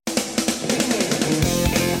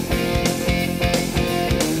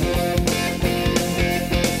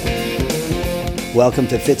Welcome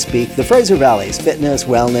to Fitspeek, the Fraser Valley's fitness,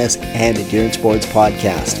 wellness, and endurance sports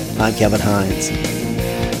podcast. I'm Kevin Hines.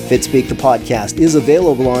 Fitspeek, the podcast, is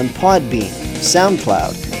available on Podbean,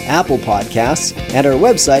 SoundCloud, Apple Podcasts, and our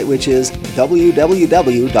website, which is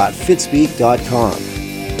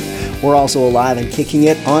www.fitspeek.com. We're also alive and kicking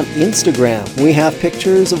it on Instagram. We have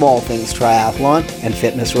pictures of all things triathlon and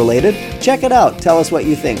fitness related. Check it out. Tell us what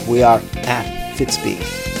you think. We are at Fitspeek.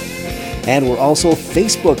 And we're also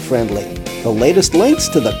Facebook friendly. The latest links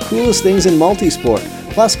to the coolest things in multisport,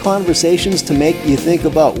 plus conversations to make you think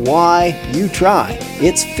about why you try.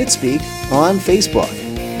 It's Fitspeek on Facebook.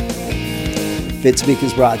 Fitspeek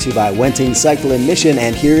is brought to you by Wenting's Cycle and Mission,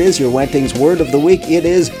 and here is your Wenting's word of the week. It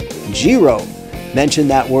is Giro. Mention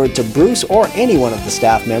that word to Bruce or any one of the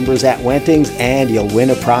staff members at Wenting's and you'll win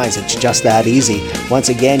a prize. It's just that easy. Once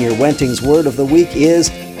again, your Wenting's word of the week is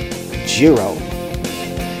Giro.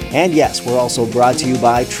 And yes, we're also brought to you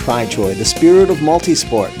by TriJoy, the spirit of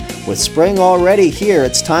multisport. With spring already here,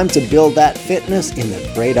 it's time to build that fitness in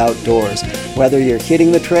the great outdoors. Whether you're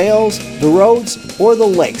hitting the trails, the roads, or the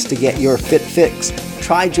lakes to get your fit fix,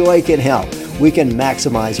 TriJoy can help. We can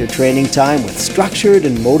maximize your training time with structured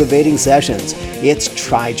and motivating sessions. It's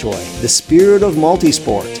TriJoy, the spirit of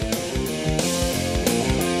multisport.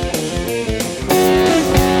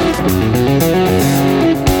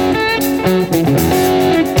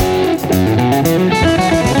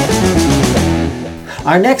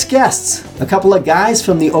 Our next guests, a couple of guys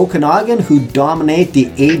from the Okanagan who dominate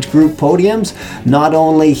the age group podiums, not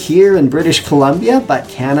only here in British Columbia, but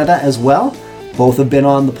Canada as well. Both have been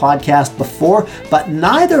on the podcast before, but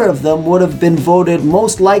neither of them would have been voted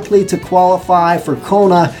most likely to qualify for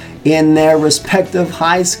Kona in their respective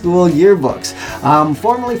high school yearbooks.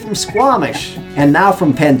 Formerly from Squamish and now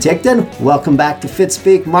from Penticton, welcome back to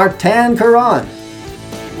Fitspeek, Martin Caron.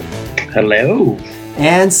 Hello.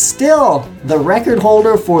 And still the record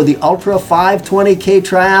holder for the Ultra 520K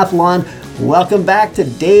Triathlon. Welcome back to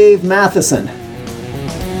Dave Matheson.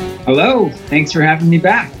 Hello. Thanks for having me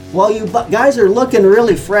back. Well, you guys are looking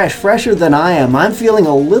really fresh, fresher than I am. I'm feeling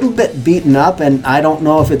a little bit beaten up, and I don't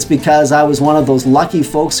know if it's because I was one of those lucky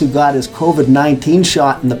folks who got his COVID-19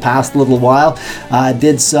 shot in the past little while.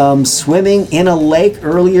 Did some swimming in a lake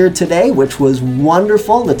earlier today, which was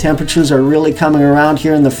wonderful. The temperatures are really coming around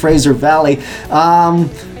here in the Fraser Valley.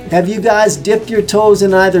 Have you guys dipped your toes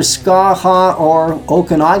in either Skaha or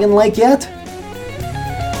Okanagan Lake yet?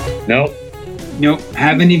 Nope,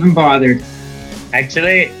 haven't even bothered.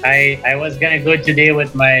 Actually, I was going to go today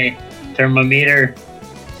with my thermometer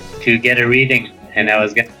to get a reading, and I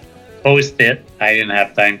was going to post it. I didn't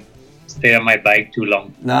have time. Stay on my bike too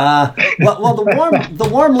long. Well, the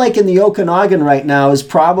warm lake in the Okanagan right now is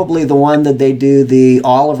probably the one that they do the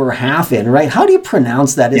Oliver Half in, right? How do you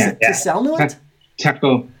pronounce that? Is it Tuckalnuit?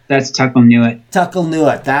 That's Tuckalnuit.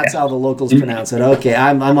 Tuckalnuit. That's how the locals pronounce it. Okay,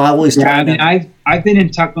 I'm always trying to... I've been in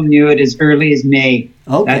Tuckalnuit as early as May.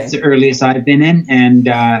 Okay. That's the earliest I've been in. And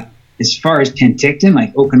as far as Penticton,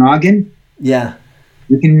 like Okanagan, yeah,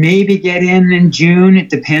 you can maybe get in June. It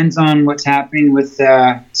depends on what's happening with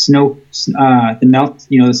snow, the melt,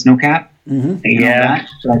 the snow cap. Mm-hmm. Yeah,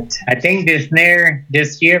 but I think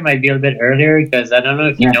this year might be a bit earlier because I don't know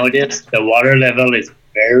if you noticed the water level is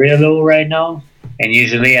very low right now. And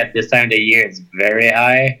usually at this time of the year, it's very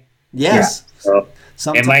high. Yes. Yeah.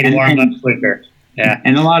 So it might warm up quicker. Yeah.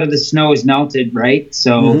 And a lot of the snow is melted, right?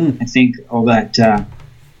 So I think all that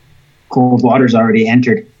cold water's already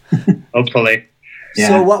entered. Hopefully. Yeah.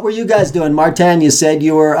 So what were you guys doing? Martin, you said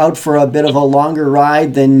you were out for a bit of a longer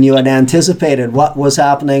ride than you had anticipated. What was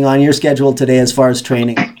happening on your schedule today as far as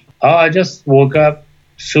training? Oh, I just woke up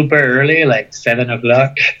super early, like 7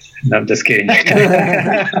 o'clock. No, I'm just kidding. I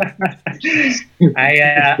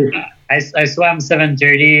swam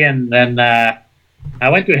 7:30, and then I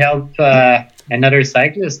went to help another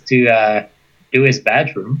cyclist to do his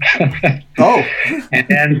bathroom. Oh.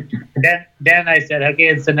 And then I said, okay,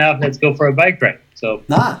 it's enough. Let's go for a bike ride. So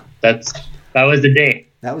that was the day.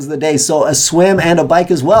 That was the day. So a swim and a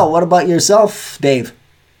bike as well. What about yourself, Dave?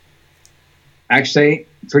 Actually,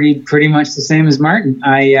 pretty much the same as Martin.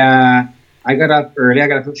 I got up early. I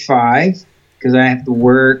got up at 5 because I have to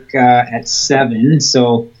work at 7.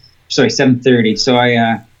 7:30. So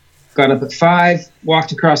I got up at 5,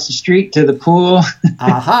 walked across the street to the pool,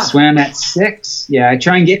 swam at 6. Yeah, I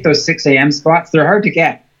try and get those 6 a.m. spots. They're hard to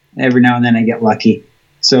get. Every now and then I get lucky.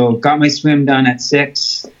 So got my swim done at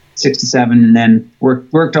 6 to 7, and then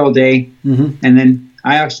worked all day. Mm-hmm. And then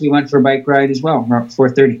I actually went for a bike ride as well, around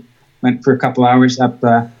 4:30. Went for a couple hours up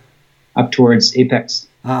towards Apex.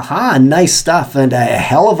 Aha, nice stuff, and a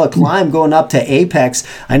hell of a climb going up to Apex.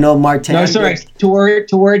 I know Martin. No, sorry,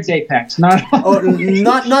 towards Apex, not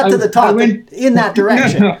not to the top, but in that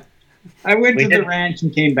direction. No. I went to the ranch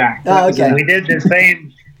and came back. Okay. We did the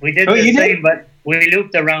same. But we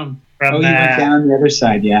looped around from. Oh, you went down the other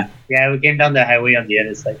side, yeah. Yeah, we came down the highway on the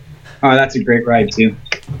other side. Oh, that's a great ride too.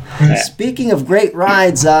 Yeah. Speaking of great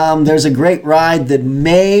rides, there's a great ride that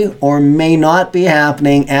may or may not be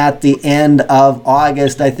happening at the end of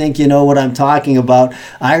August. I think you know what I'm talking about.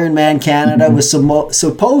 Ironman Canada was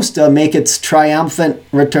supposed to make its triumphant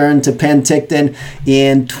return to Penticton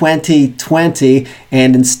in 2020,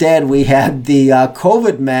 and instead we had the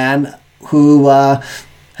COVID man who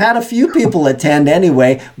had a few people attend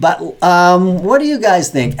anyway. But what do you guys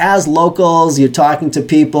think? As locals, you're talking to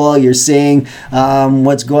people, you're seeing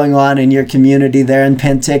what's going on in your community there in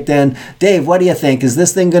Penticton. Dave, what do you think? Is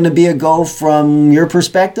this thing going to be a go from your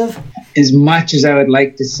perspective? As much as I would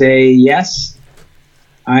like to say yes,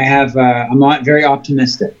 I'm not very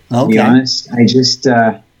optimistic, to be honest.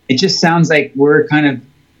 It just sounds like we're kind of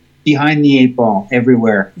behind the eight ball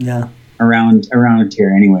everywhere. Yeah. Around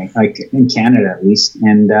here anyway, like in Canada at least.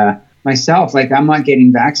 And myself, like I'm not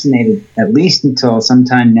getting vaccinated at least until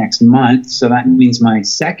sometime next month. So that means my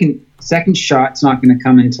second shot's not going to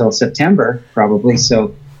come until September probably.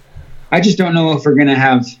 So I just don't know if we're going to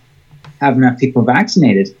have enough people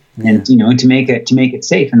vaccinated and to make it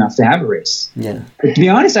safe enough to have a race. Yeah. But to be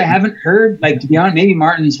honest, I haven't heard, maybe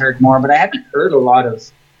Martin's heard more, but I haven't heard a lot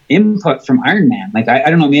of input from Ironman. Like I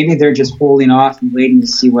don't know, maybe they're just holding off and waiting to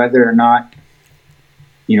see whether or not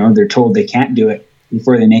they're told they can't do it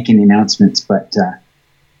before they make any announcements. But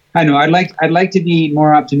I know I'd like to be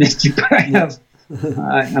more optimistic, but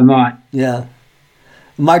I'm not. Yeah.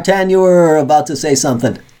 Martin, you were about to say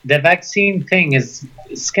something. The vaccine thing is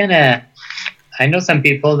kind of. I know some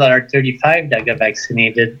people that are 35 that got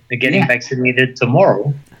vaccinated. They're getting vaccinated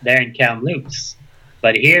tomorrow. They're in Kamloops,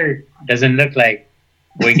 but here doesn't look like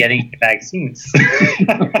we're getting vaccines.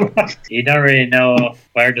 You don't really know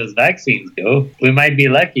where those vaccines go. We might be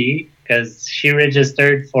lucky because she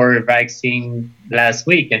registered for a vaccine last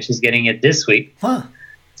week and she's getting it this week. Huh.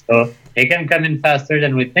 So it can come in faster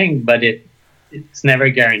than we think, but it's never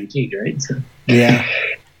guaranteed, right? So yeah.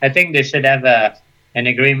 I think they should have an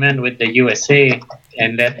agreement with the USA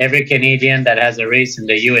and let every Canadian that has a race in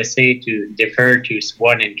the USA to defer to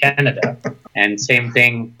one in Canada. And same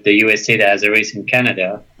thing, the USA that has a race in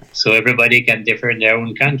Canada. So everybody can defer in their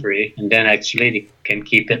own country and then actually they can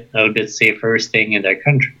keep it a little bit safer staying in their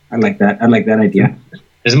country. I like that idea.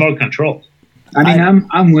 There's more control. I mean,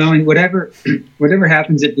 I'm willing, whatever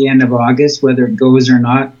happens at the end of August, whether it goes or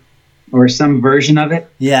not, or some version of it.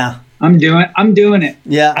 Yeah. I'm doing it.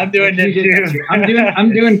 Yeah, I'm doing it too.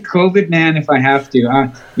 I'm doing COVID, man. If I have to,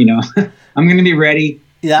 I'm going to be ready.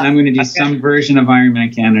 Yeah, I'm going to do some version of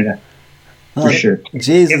Ironman Canada for sure.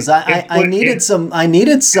 Jesus, I needed some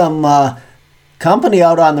company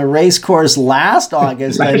out on the race course last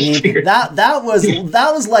August. I mean, that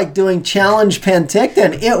was like doing Challenge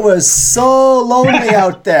Penticton. It was so lonely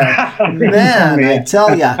out there, man. I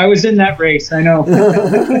tell ya. I was in that race. I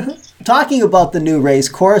know. Talking about the new race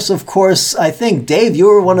course, of course, I think, Dave, you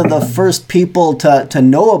were one of the first people to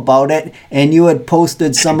know about it, and you had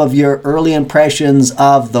posted some of your early impressions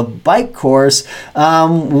of the bike course.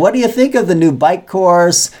 What do you think of the new bike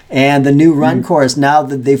course and the new run course now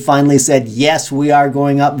that they finally said, yes, we are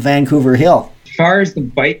going up Vancouver Hill? As far as the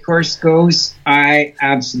bike course goes, I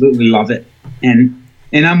absolutely love it. And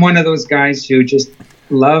I'm one of those guys who just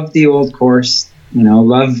love the old course.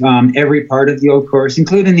 Love every part of the old course,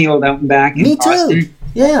 including the old out and back in Boston. Too.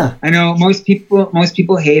 Yeah. I know most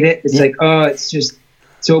people hate it. It's like, oh, it's just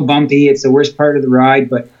so bumpy. It's the worst part of the ride.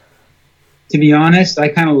 But to be honest, I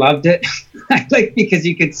kind of loved it. Because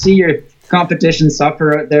you could see your competition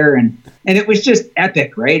suffer out there, and it was just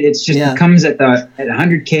epic, right? It's just it comes at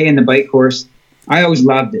 100K in the bike course. I always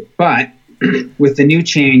loved it, but with the new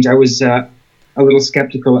change, I was a little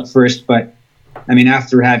skeptical at first, but I mean,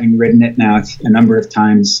 after having ridden it now a number of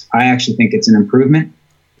times, I actually think it's an improvement.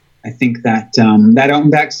 I think that that out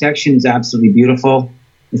and back section is absolutely beautiful.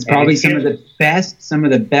 It's probably some of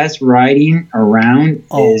the best riding around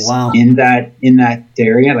in that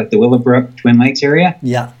area, like the Willowbrook Twin Lakes area.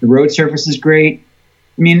 Yeah, the road surface is great.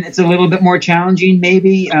 I mean, it's a little bit more challenging,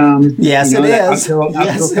 maybe. Yes, it is.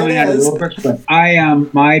 Uphill coming out of Willowbrook, but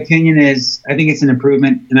my opinion is, I think it's an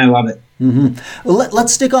improvement, and I love it. Mm-hmm. Well,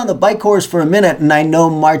 let's stick on the bike course for a minute. And I know,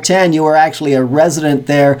 Martin, you were actually a resident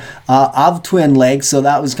there of Twin Lakes, so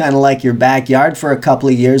that was kind of like your backyard for a couple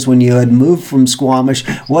of years when you had moved from Squamish.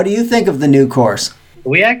 What do you think of the new course?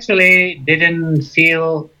 We actually didn't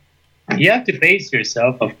feel you have to pace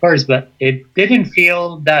yourself, of course, but it didn't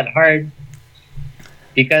feel that hard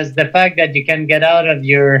because the fact that you can get out of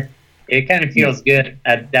it kind of feels good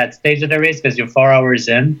at that stage of the race because you're 4 hours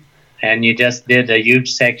in and you just did a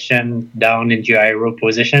huge section down into aero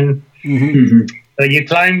position. Mm-hmm. So you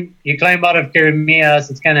climb out of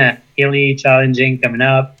Kirimias. It's kind of hilly, challenging coming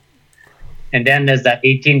up. And then there's that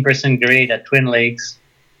 18% grade at Twin Lakes.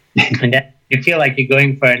 And then you feel like you're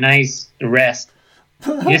going for a nice rest.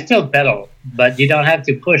 You still pedal, but you don't have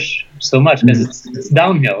to push so much because it's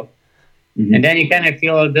downhill. Mm-hmm. And then you kind of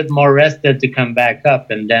feel a bit more rested to come back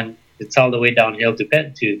up. And then it's all the way downhill to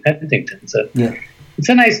Penticton. So it's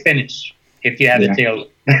a nice finish if you have a tail.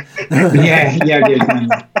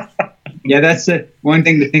 Yeah, that's one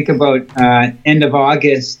thing to think about. End of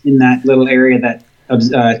August in that little area, that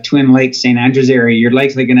Twin Lakes, St. Andrews area, you're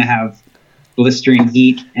likely going to have blistering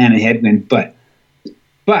heat and a headwind. But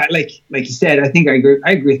like you said, I think I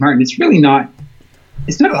agree with Martin. It's really not.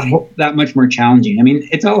 It's not that much more challenging. I mean,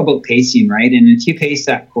 it's all about pacing, right? And if you pace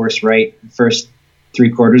that course right, the first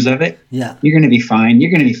 3/4 of it, you're going to be fine.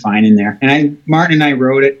 You're going to be fine in there. And Martin and I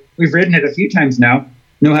rode it. We've ridden it a few times now.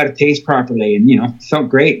 Know how to pace properly, and felt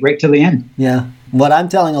great right till the end. Yeah. What I'm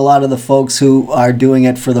telling a lot of the folks who are doing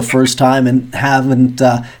it for the first time and haven't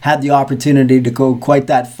had the opportunity to go quite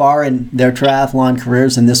that far in their triathlon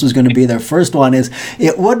careers, and this was going to be their first one, is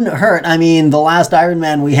it wouldn't hurt. I mean, the last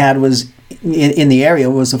Ironman we had was in the area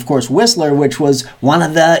was, of course, Whistler, which was one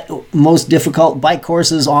of the most difficult bike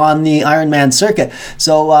courses on the Ironman circuit.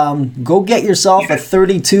 So go get yourself a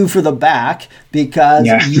 32 for the back, because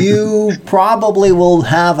you probably will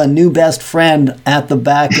have a new best friend at the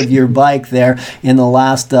back of your bike there in the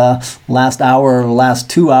last hour or last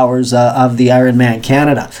 2 hours of the Ironman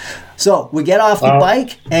Canada. So we get off the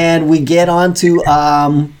bike and we get onto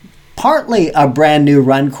partly a brand new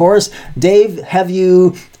run course. Dave, have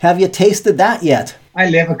you tasted that yet? I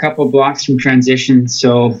live a couple blocks from Transition,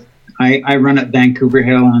 so I run at Vancouver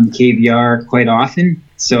Hill on KVR quite often.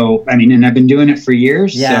 So and I've been doing it for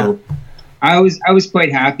years. Yeah. So I was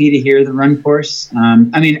quite happy to hear the run course.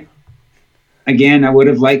 Again, I would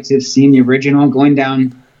have liked to have seen the original going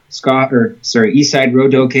down East Side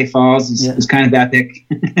Road to OK Falls is kind of epic.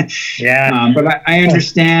 But I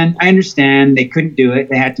understand they couldn't do it.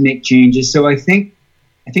 They had to make changes. So I think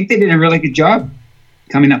they did a really good job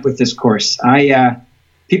coming up with this course.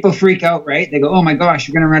 People freak out, right? They go, "Oh my gosh,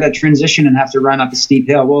 you're going to run a transition and have to run up a steep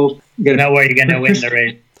hill." Well, no way you're going to win the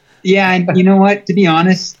race. Yeah, and you know what? To be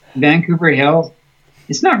honest, Vancouver Hill,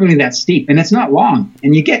 it's not really that steep, and it's not long,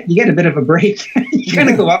 and you get a bit of a break. You kind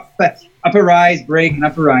of go up a rise, break, and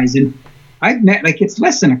up a rise, and I've met it's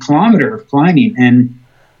less than a kilometer of climbing. And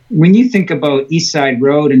when you think about East Side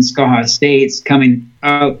Road and Skaha Estates coming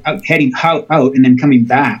out, heading out, and then coming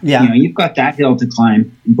back, you've got that hill to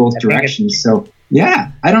climb in both directions. So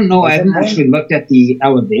I don't know. I haven't actually looked at the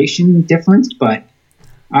elevation difference, but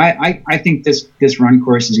I think this run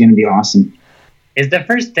course is going to be awesome. Is the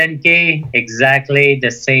first 10K exactly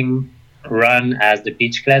the same run as the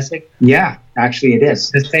Beach Classic? Yeah, actually it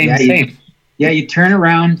is. The same. You turn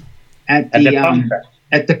around at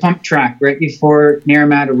the pump track right before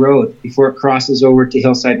Naramata Road, before it crosses over to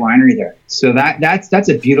Hillside Winery there. So that's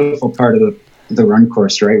a beautiful part of the run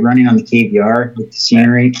course, right? Running on the KVR with the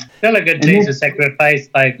scenery. Still a good day to sacrifice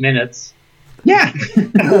 5 minutes. Yeah.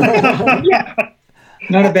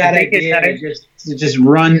 Not a bad idea. Just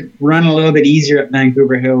run a little bit easier at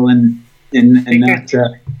Vancouver Hill, and not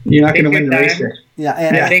you're not going to win the race there. Yeah,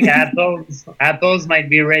 and I think apples might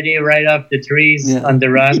be ready right off the trees on the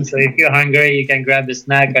run. So if you're hungry, you can grab the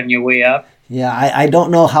snack on your way up. Yeah, I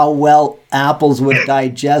don't know how well apples would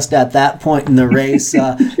digest at that point in the race.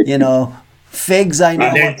 Figs, I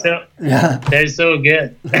know. They're so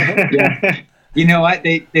good. You know what?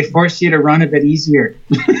 They force you to run a bit easier.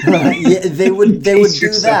 They would do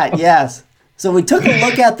that. Yes. So we took a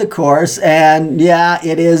look at the course, and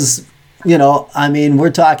it is.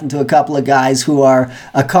 We're talking to a couple of guys who are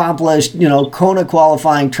accomplished, Kona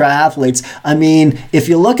qualifying triathletes. I mean, if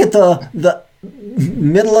you look at the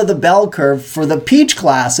middle of the bell curve for the Peach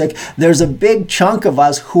Classic, there's a big chunk of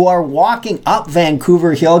us who are walking up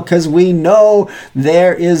Vancouver Hill because we know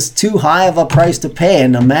there is too high of a price to pay.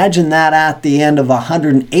 And imagine that at the end of a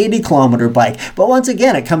 180-kilometer bike. But once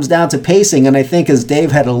again, it comes down to pacing. And I think, as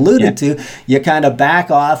Dave had alluded to, you kind of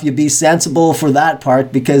back off, you be sensible for that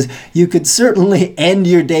part, because you could certainly end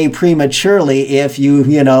your day prematurely if you,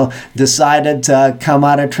 decided to come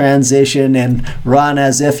out of transition and run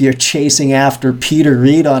as if you're chasing after Peter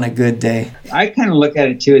Reed on a good day. I kind of look at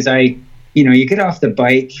it too as you get off the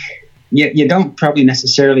bike, you don't probably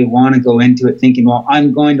necessarily want to go into it thinking, well,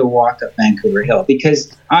 I'm going to walk up Vancouver Hill,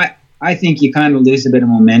 because I I think you kind of lose a bit of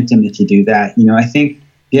momentum if you do that. I think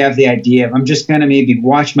you have the idea of, I'm just going to maybe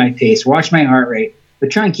watch my pace, watch my heart rate, but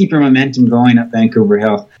try and keep your momentum going up Vancouver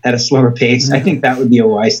Hill at a slower pace. I think that would be a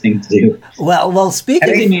wise thing to do. Well,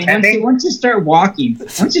 speaking once you start walking,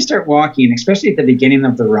 especially at the beginning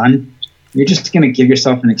of the run, you're just going to give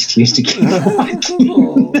yourself an excuse to keep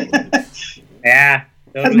walking. Yeah.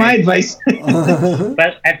 Totally. That's my advice.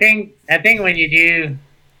 But I think when you do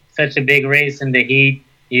such a big race in the heat,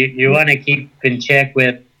 you want to keep in check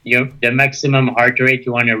with the maximum heart rate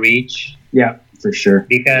you want to reach. Yeah, for sure.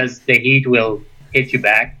 Because the heat will hit you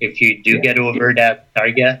back if you do get over that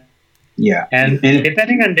target. Yeah. And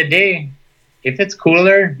depending on the day, if it's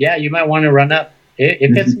cooler, you might want to run up.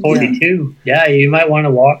 If it's 42, you might want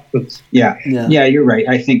to walk. Yeah, you're right.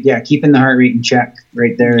 I think, keeping the heart rate in check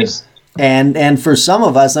right there is... And for some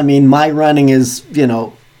of us, I mean, my running is,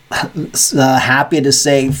 happy to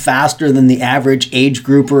say faster than the average age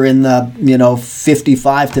grouper in the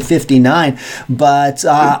 55 to 59, but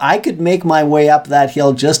I could make my way up that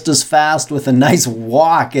hill just as fast with a nice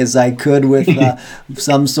walk as I could with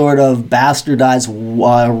some sort of bastardized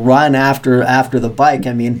run after the bike.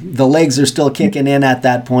 I mean, the legs are still kicking in at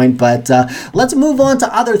that point, but let's move on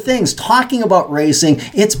to other things. Talking about racing,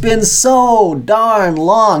 it's been so darn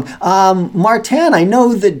long. Martin, I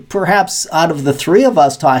know that perhaps out of the three of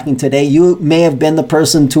us talking today, you may have been the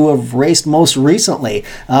person to have raced most recently.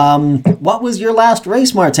 What was your last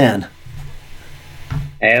race, Martin?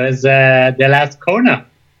 It was the last Kona.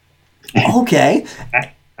 Okay.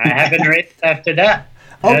 I haven't raced after that.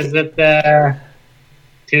 Okay. It was at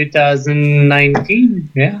 2019.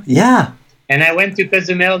 Yeah. And I went to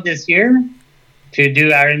Cozumel this year to do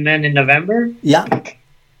Ironman in November. Yeah.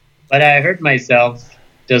 But I hurt myself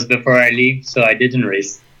just before I leave, so I didn't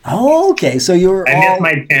race. Oh, okay. So you were. I missed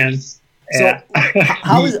my chance. So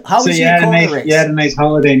how was your Kona race? You had a nice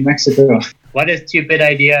holiday in Mexico. What a stupid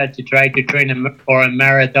idea to try to train for a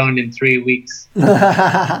marathon in 3 weeks.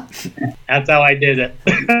 That's how I did it.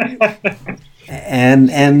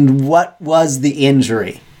 And what was the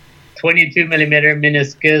injury? 22 millimeter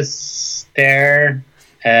meniscus tear,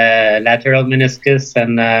 lateral meniscus,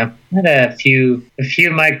 and had a few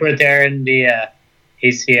micro tear in the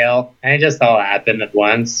ACL. And it just all happened at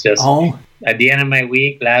once. At the end of my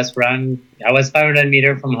week, last run, I was 500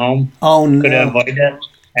 meters from home. Oh, no. Could avoid it.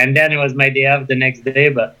 And then it was my day off the next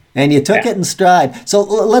day, and you took it in stride. So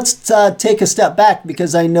let's take a step back,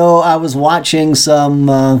 because I know I was watching some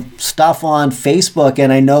stuff on Facebook,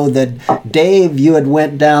 and I know that Dave, you had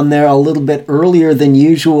went down there a little bit earlier than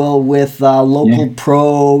usual with local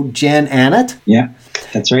pro Jen Annett. Yeah,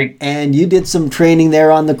 that's right. And you did some training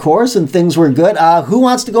there on the course, and things were good. Who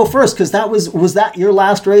wants to go first? Because was that your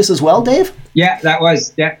last race as well, Dave? Yeah, that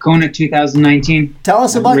was Kona 2019. Tell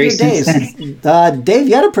us about your days. Dave,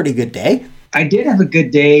 you had a pretty good day. I did have a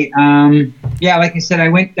good day. Like I said, I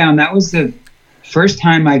went down. That was the first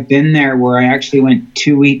time I've been there where I actually went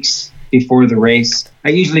 2 weeks before the race. I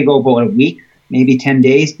usually go about a week, maybe 10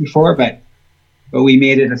 days before, but we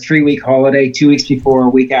made it a 3-week holiday, 2 weeks before, a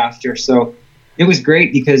week after. So it was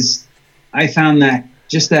great because I found that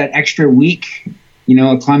just that extra week,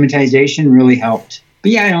 acclimatization really helped.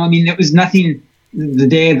 But it was nothing. The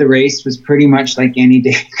day of the race was pretty much like any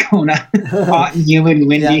day of Kona, hot and humid and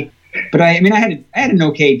windy. Yeah. But I had an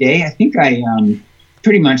okay day. I think I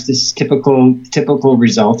pretty much this typical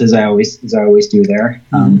result as I always do there.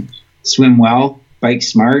 Swim well, bike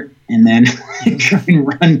smart, and then try and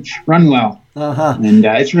run well. Uh-huh. And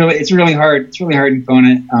it's really hard. It's really hard in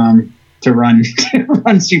Kona to run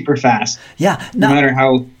super fast. Yeah. No matter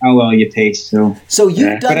how well you pace. So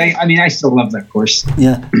you've done. But I still love that course.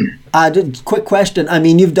 Yeah. Quick question. I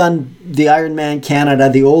mean, you've done the Ironman Canada,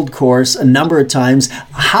 the old course, a number of times.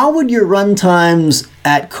 How would your run times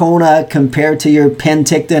at Kona compare to your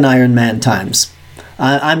Penticton Ironman times?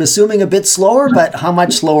 I'm assuming a bit slower, but how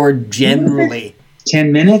much slower generally?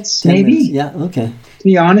 10 minutes, maybe. Yeah. Okay. To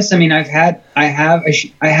be honest, I mean, I have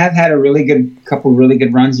had a couple really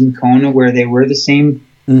good runs in Kona where they were the same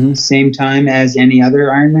time as any other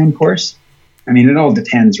Ironman course. I mean, it all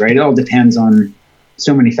depends, right? It all depends on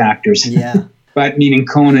so many factors. Yeah. But in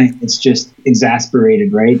Kona, it's just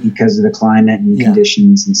exasperated, right? Because of the climate and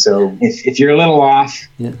conditions. And so if you're a little off,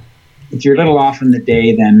 if you're a little off in the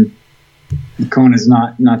day, then Kona's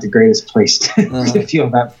not the greatest place to feel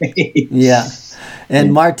that way. Yeah.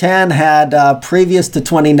 And Martin had, previous to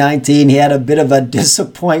 2019, he had a bit of a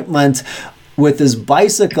disappointment with his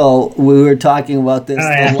bicycle. We were talking about this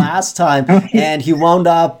the last time, and he wound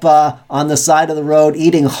up on the side of the road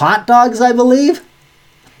eating hot dogs, I believe.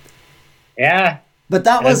 Yeah, But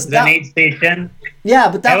that was an aid station. Yeah,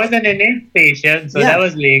 but that wasn't an aid station, so that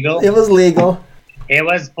was legal. It was legal. It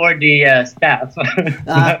was for the staff.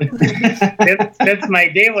 Since my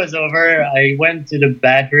day was over, I went to the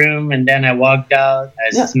bathroom and then I walked out.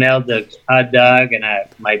 I smelled the hot dog, and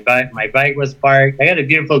my bike was parked. I got a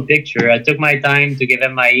beautiful picture. I took my time to give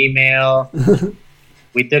him my email.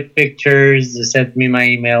 We took pictures. They sent me my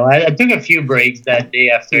email. I took a few breaks that day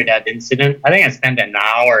after that incident. I think I spent an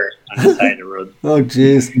hour on the side of the road. Oh,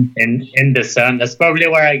 jeez. In the sun. That's probably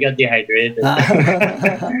where I got dehydrated.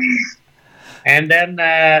 And then,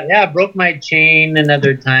 I broke my chain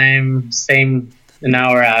another time. Same an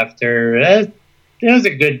hour after. It was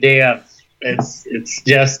a good day. It's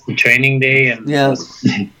just a training day. And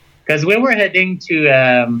because we were heading to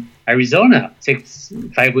Arizona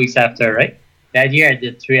 5 weeks after, right? That year I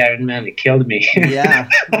did 3 Ironman. It killed me. Yeah.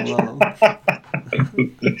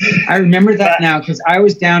 I remember that now because I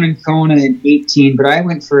was down in Kona in 18, but I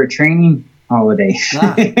went for a training holiday.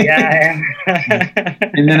 Yeah.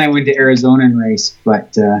 And then I went to Arizona and raced,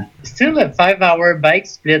 but still a 5-hour bike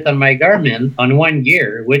split on my Garmin on 1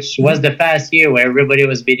 gear, which was the fast year where everybody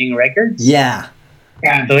was beating records. Yeah.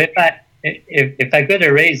 So if I could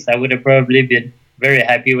have raced, I would have probably been very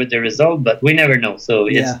happy with the result, but we never know. So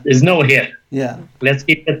it's no hit. Yeah. Let's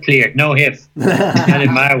keep it clear. No hit. Not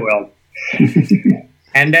in my world.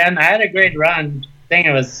 And then I had a great run. I think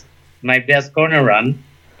it was my best Kona run.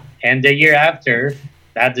 And the year after,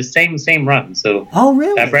 I had the same run. So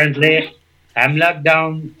apparently I'm locked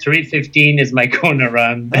down. 3:15 is my Kona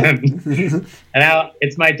run. And now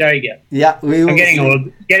it's my target. Yeah. I'm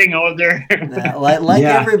getting older. Like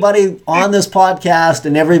everybody on this podcast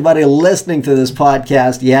and everybody listening to this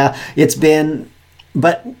podcast, it's been,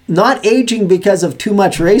 but not aging because of too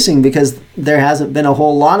much racing, because there hasn't been a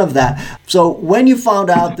whole lot of that. So when you found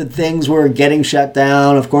out that things were getting shut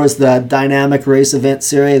down, of course, the Dynamic Race Event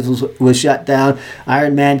Series was shut down.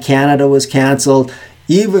 Ironman Canada was canceled.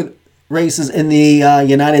 Even races in the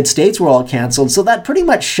United States were all canceled. So that pretty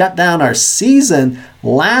much shut down our season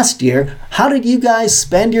last year. How did you guys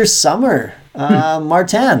spend your summer,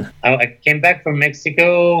 Martin? I came back from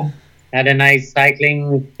Mexico. Had a nice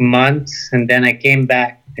cycling month, and then I came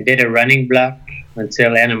back. I did a running block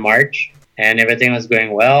until end of March, and everything was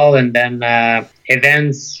going well. And then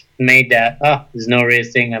events made that, there's no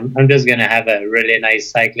racing. I'm just going to have a really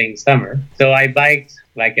nice cycling summer. So I biked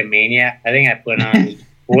like a maniac. I think I put on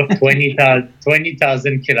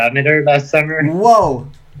 20,000 kilometers last summer. Whoa.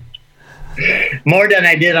 More than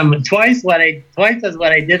I did on twice as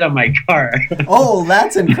what I did on my car. Oh,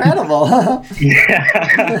 that's incredible.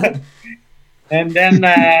 Yeah. And then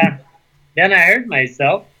I hurt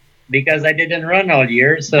myself because I didn't run all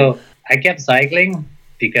year. So I kept cycling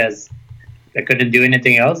because I couldn't do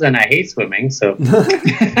anything else, and I hate swimming. So,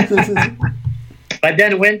 but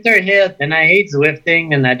then winter hit, and I hate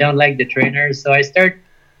Zwifting, and I don't like the trainers. So I start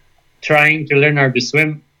trying to learn how to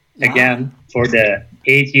swim again for the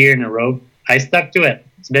 8th year in a row. I stuck to it.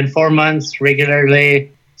 It's been 4 months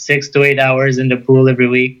regularly, 6 to 8 hours in the pool every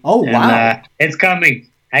week. Oh, wow. It's coming.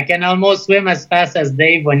 I can almost swim as fast as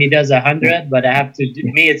Dave when he does 100, but I have to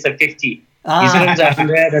me, it's a 50. He swims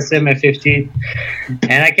 100, I swim a 50.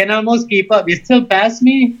 And I can almost keep up. He still passed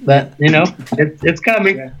me, but, it's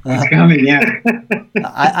coming. Yeah. It's coming, yeah.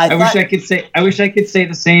 I wish I could say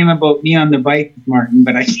the same about me on the bike, Martin,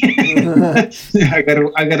 but I can't. I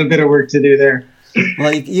got a bit of work to do there.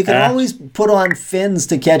 Well, you can always put on fins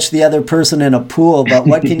to catch the other person in a pool, but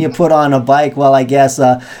what can you put on a bike? Well, I guess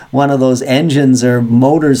one of those engines or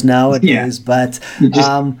motors nowadays. Yeah. But you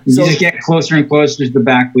just get closer and closer to the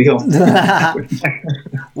back wheel.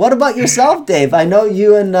 What about yourself, Dave? I know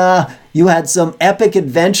you had some epic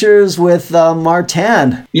adventures with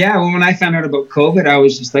Martin. Yeah, well, when I found out about COVID, I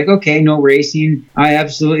was just like, okay, no racing. I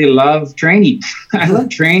absolutely love training. I love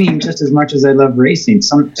training just as much as I love racing,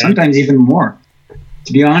 sometimes even more.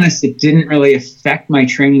 To be honest, it didn't really affect my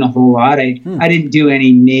training a whole lot. I didn't do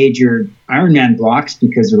any major Ironman blocks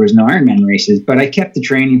because there was no Ironman races, but I kept the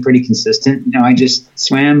training pretty consistent. I just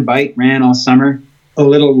swam, biked, ran all summer, a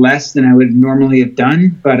little less than I would normally have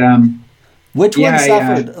done. But which one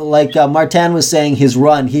suffered? Like Martin was saying, his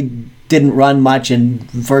run, he didn't run much and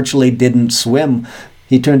virtually didn't swim.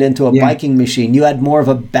 He turned into a biking machine. You had more of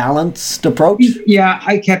a balanced approach? Yeah,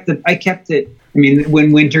 I kept it. I mean,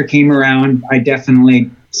 when winter came around, I definitely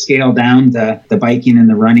scaled down the biking and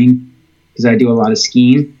the running because I do a lot of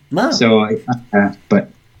skiing. Wow. So, but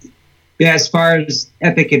yeah, as far as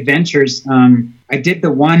epic adventures, I did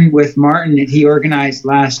the one with Martin that he organized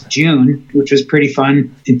last June, which was pretty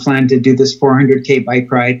fun. He planned to do this 400K bike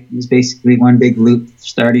ride. It was basically one big loop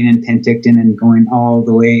starting in Penticton and going all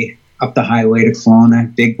the way up the highway to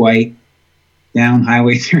Kelowna, Big White, down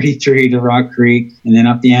Highway 33 to Rock Creek, and then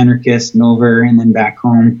up the Anarchist and over, and then back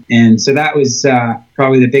home. And so that was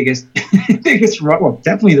probably the biggest,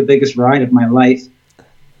 definitely the biggest ride of my life.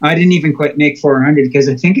 I didn't even quite make 400 because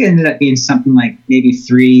I think it ended up being something like maybe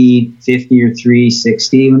 350 or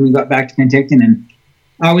 360 when we got back to Penticton, and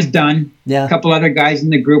I was done. Yeah. A couple other guys in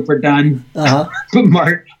the group were done. Uh-huh. But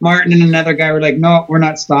Martin and another guy were like, no, we're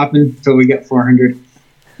not stopping until we get 400.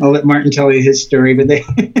 I'll let Martin tell you his story, but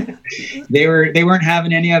they weren't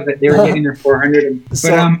having any of it. They were getting their 400.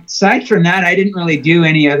 But aside from that, I didn't really do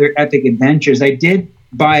any other epic adventures. I did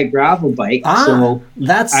buy a gravel bike, so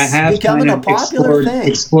that's I have becoming a popular thing.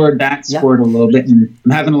 Explored that sport a little bit, and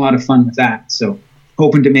I'm having a lot of fun with that. So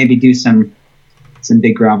hoping to maybe do some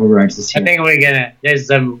big gravel rides this year. I think there's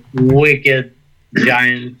some wicked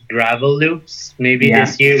giant gravel loops. Maybe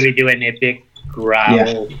this year we do an epic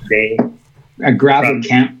gravel day. A gravel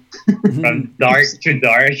camp. From dark to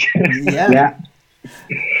dark. Yeah.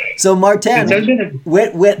 So Martin,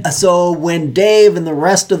 so when Dave and the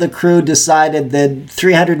rest of the crew decided that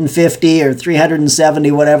 350 or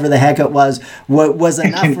 370, whatever the heck it was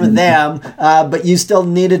enough for them, but you still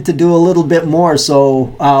needed to do a little bit more.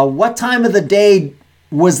 So what time of the day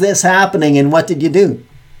was this happening, and what did you do?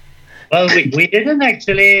 Well, we didn't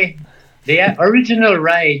actually. The original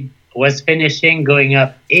ride was finishing going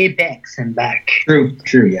up Apex and back. True,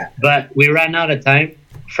 yeah. But we ran out of time.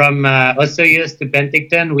 From Osoyoos to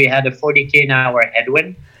Penticton, we had a 40k an hour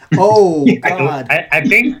headwind. Oh, God. I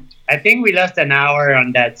think we lost an hour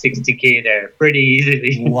on that 60k there pretty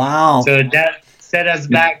easily. Wow. So that set us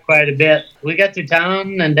back quite a bit. We got to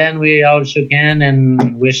town, and then we all shook hands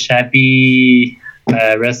and wished happy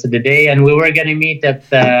rest of the day. And we were going to meet at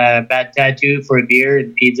Bad Tattoo for a beer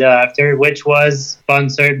and pizza after, which was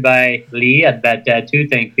sponsored by Lee at Bad Tattoo.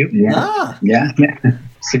 Thank you. Yeah.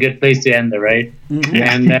 It's a good place to end the ride. Mm-hmm.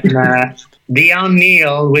 And then Dion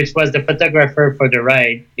Neal, which was the photographer for the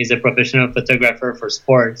ride, is a professional photographer for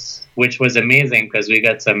sports, which was amazing because we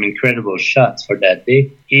got some incredible shots for that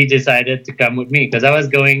day. He decided to come with me because I was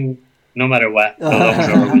going no matter what.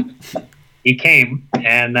 He came,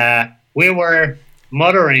 and we were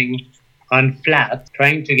motoring on flat,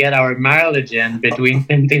 trying to get our mileage in between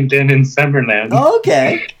Penticton and Summerland.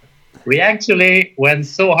 Okay. We actually went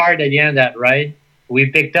so hard at the end of that ride. We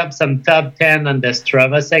picked up some top 10 on the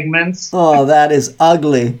Strava segments. Oh, that is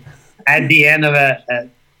ugly. At the end of a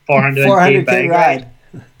 400K bike ride.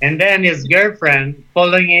 And then his girlfriend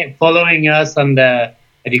following us on the,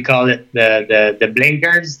 what do you call it, the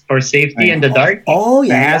blinkers for safety in the dark. Oh,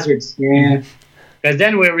 yeah. The hazards, yeah. Because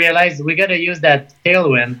then we realized we got to use that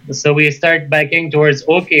tailwind. So we start biking towards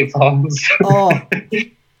OK Falls. Oh.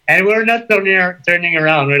 And we're not turning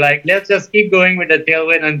around. We're like, let's just keep going with the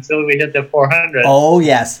tailwind until we hit the 400. Oh,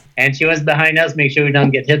 yes. And she was behind us, make sure we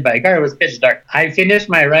don't get hit by a car. It was pitch dark. I finished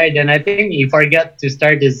my ride, and I think he forgot to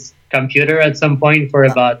start his computer at some point for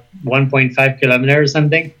about 1.5 kilometers or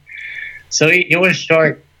something. So he was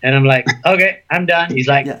short. And I'm like, okay, I'm done. He's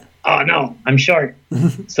like, oh, no, I'm short.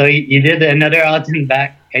 So he did another out and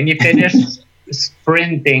back, and he finished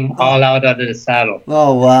sprinting all out of the saddle.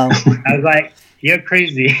 Oh, wow. I was like, you're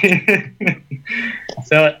crazy.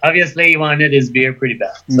 So obviously he wanted his beer pretty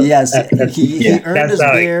bad. So yes, he earned his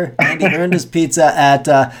beer and he earned his pizza at,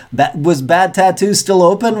 was Bad Tattoo still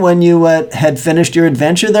open when you had finished your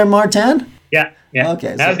adventure there, Martin? Yeah.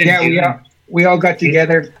 Okay. So, we all got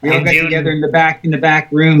together. We all got together in the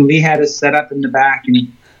back room. Lee had us set up in the back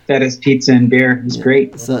and fed us pizza and beer. It was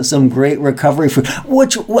great. So, some great recovery food.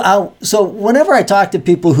 So whenever I talk to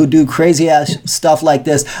people who do crazy ass stuff like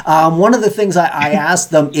this, one of the things I ask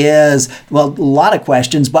them is, well, a lot of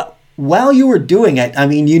questions, but while you were doing it, I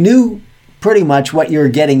mean, you knew pretty much what you were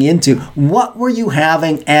getting into. What were you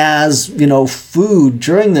having as, food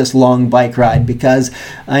during this long bike ride? Because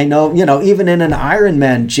I know, even in an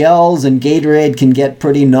Ironman, gels and Gatorade can get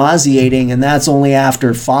pretty nauseating, and that's only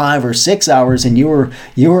after 5 or 6 hours, and you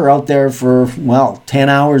were out there for, 10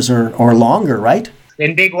 hours or longer, right?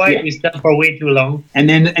 In Big White, we stopped for way too long. And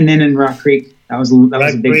then in Rock Creek, that was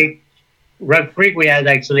a big... Rock Creek, we had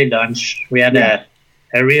actually lunch. We had a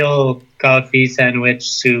real coffee, sandwich,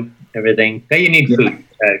 soup, everything. But you need food.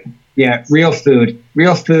 Yeah, real food.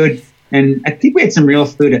 And I think we had some real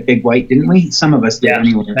food at Big White, didn't we? Some of us did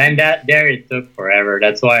anyway. And it took forever.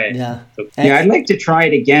 That's why. I'd like to try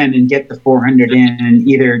it again and get the 400 in and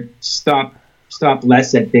either stop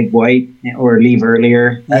less at Big White or leave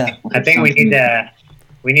earlier. Yeah. I think we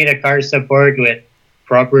need a car support with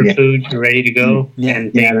proper food ready to go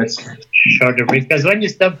and that's shorter breaks. Because when you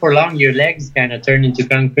stop for long, your legs kind of turn into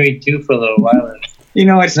concrete too for a little while. You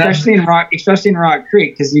know, especially in Rock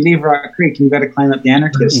Creek, because you leave Rock Creek and you got to climb up the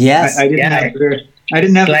Anarchist. Yes, I didn't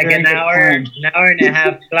have like an hour and a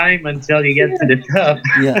half climb until you get to the top.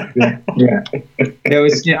 Yeah.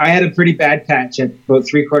 I had a pretty bad patch at about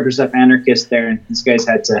 3/4 up Anarchist there, and these guys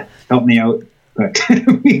had to help me out, but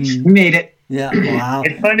we made it. Yeah, wow.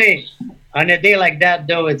 It's funny on a day like that,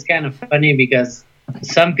 though. It's kind of funny because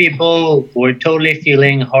some people were totally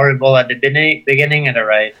feeling horrible at the beginning of the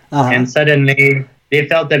ride, and suddenly they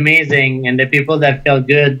felt amazing, and the people that felt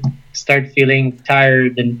good start feeling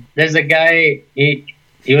tired. And there's a guy, he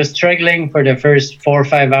was struggling for the first 4 or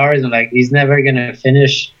 5 hours, and like he's never gonna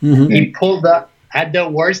finish. He pulled up at the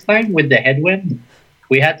worst time with the headwind.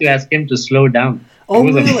 We had to ask him to slow down. Oh,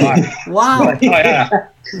 really? Wow.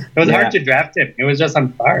 It was hard to draft him. It was just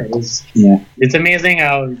on fire. It's amazing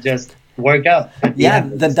how it just worked out. Yeah,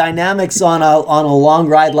 the dynamics on a long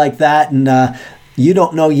ride like that, and you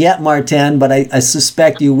don't know yet, Martin, but I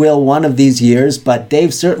suspect you will one of these years. But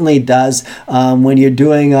Dave certainly does. When you're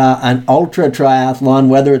doing an ultra triathlon,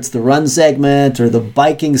 whether it's the run segment or the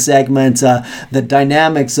biking segment, the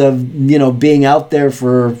dynamics of being out there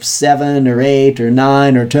for 7 or 8 or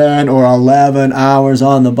 9 or 10 or 11 hours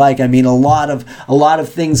on the bike. I mean, a lot of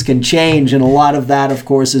things can change, and a lot of that, of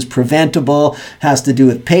course, is preventable. Has to do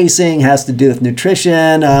with pacing, has to do with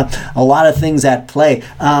nutrition. A lot of things at play.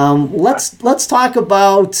 Let's talk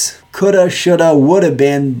about coulda, shoulda, woulda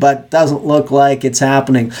been, but doesn't look like it's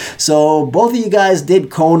happening. So both of you guys did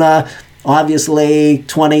Kona. Obviously,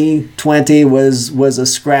 2020 was a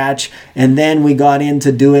scratch, and then we got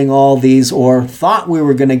into doing all these, or thought we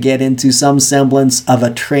were going to get into some semblance of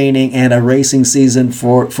a training and a racing season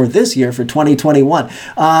for this year, for 2021.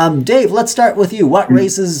 Dave, let's start with you. What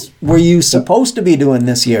races were you supposed to be doing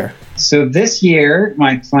this year? So this year,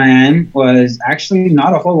 my plan was actually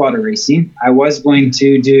not a whole lot of racing. I was going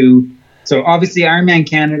to do, so obviously Ironman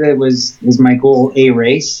Canada was my goal A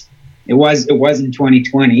race. It was in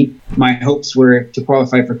 2020. My hopes were to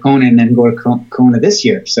qualify for Kona and then go to Kona this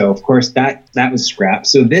year. So of course that was scrapped.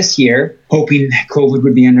 So this year, hoping COVID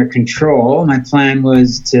would be under control, my plan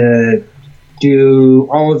was to do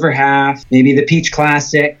Oliver Half, maybe the Peach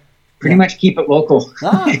Classic, pretty much keep it local,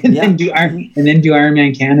 and then do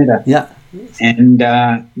Ironman Canada. Yeah, and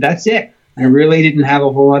that's it. I really didn't have a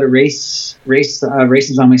whole lot of races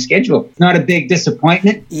on my schedule. Not a big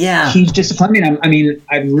disappointment. Yeah. Huge disappointment. I mean,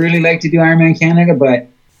 I'd really like to do Ironman Canada, but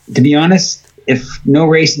to be honest, if no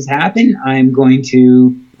races happen, I'm going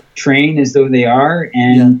to train as though they are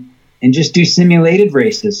and just do simulated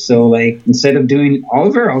races. So like instead of doing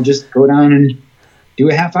Oliver, I'll just go down and do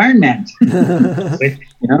a half Ironman.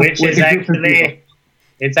 which is actually,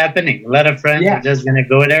 it's happening. A lot of friends are just going to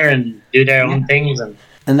go there and do their own things.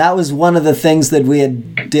 And that was one of the things that we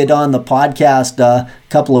did on the podcast a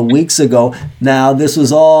couple of weeks ago. Now, this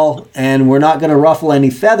was all, and we're not going to ruffle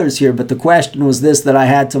any feathers here, but the question was this that I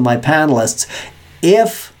had to my panelists.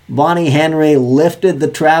 If Bonnie Henry lifted the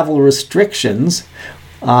travel restrictions,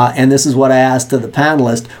 and this is what I asked to the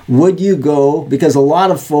panelist, would you go, because a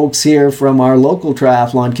lot of folks here from our local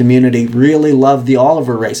triathlon community really love the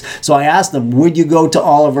Oliver race. So I asked them, would you go to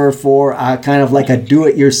Oliver for kind of like a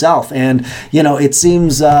do-it-yourself? And, it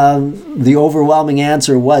seems the overwhelming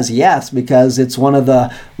answer was yes, because it's one of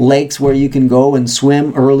the lakes where you can go and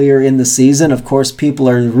swim earlier in the season. Of course, people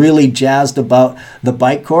are really jazzed about the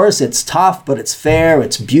bike course. It's tough, but it's fair.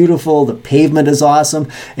 It's beautiful. The pavement is awesome.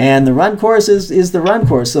 And the run course is the run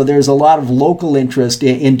course. So there's a lot of local interest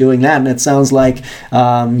in doing that. And it sounds like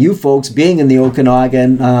you folks being in the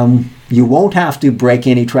Okanagan, you won't have to break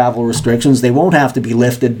any travel restrictions. They won't have to be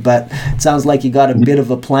lifted. But it sounds like you got a bit of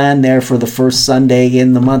a plan there for the first Sunday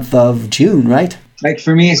in the month of June, right? Like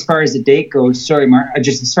for me, as far as the date goes, sorry, Mark,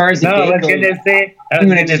 just as far as the date goes. I was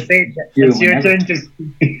going to say, it's your turn to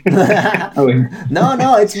speak.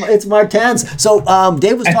 No, it's Martin's. So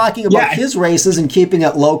Dave was talking about his races and keeping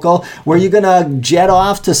it local. Were you going to jet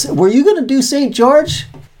off were you going to do St. George?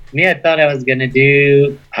 Me, I thought I was going to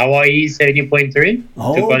do Hawaii 70.3 to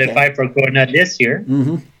qualify for Kona this year.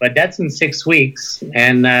 Mm-hmm. But that's in 6 weeks.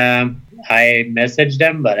 And I messaged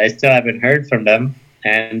them, but I still haven't heard from them.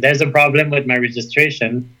 And there's a problem with my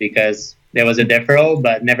registration because there was a deferral,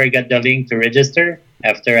 but never got the link to register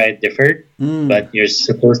after I deferred. But you're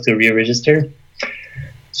supposed to re-register.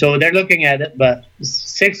 So they're looking at it, but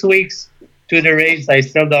 6 weeks to the race, I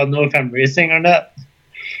still don't know if I'm racing or not.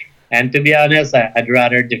 And to be honest, I'd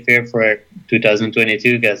rather defer for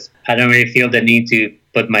 2022 because I don't really feel the need to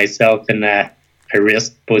put myself in a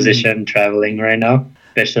risk position traveling right now,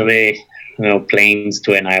 especially planes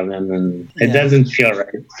to an island, and it doesn't feel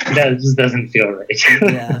right. It just doesn't feel right.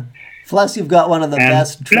 Plus, you've got one of the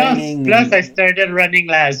best training. Plus, I started running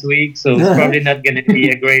last week, so it's probably not going to be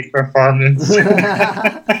a great performance.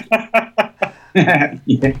 Yeah.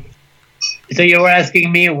 So you were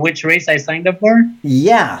asking me which race I signed up for?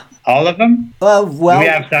 Yeah. All of them? Well, do we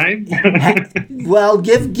have time? Well,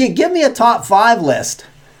 give me a top 5 list.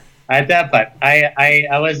 At that point,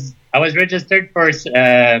 I was registered for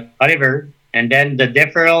Oliver, and then the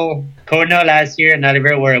deferral Kona last year and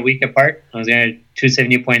Oliver were a week apart. I was going to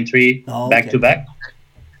 270.3 back to back.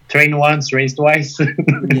 Train once, race twice.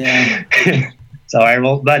 Yeah. So I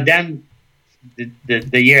rolled, but then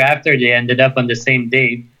the year after they ended up on the same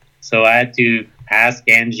day. So I had to ask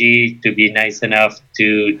Angie to be nice enough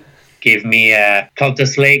to give me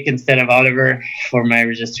Cultus Lake instead of Oliver for my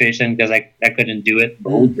registration because I couldn't do it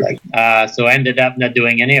both. So I ended up not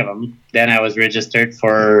doing any of them. Then I was registered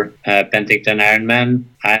for Penticton Ironman.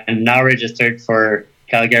 I'm now registered for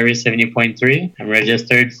Calgary 70.3. I'm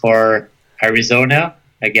registered for Arizona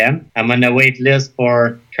again. I'm on the wait list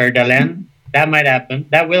for Coeur d'Alene. That might happen.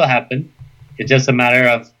 That will happen. It's just a matter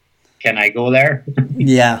of, can I go there?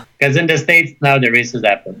 Yeah. Because in the States now the races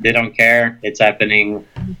happen. They don't care. It's happening.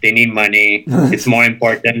 They need money. It's more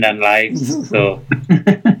important than lives. So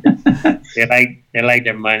they like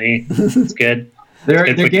their money. It's good.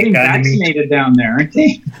 They're getting vaccinated down there, aren't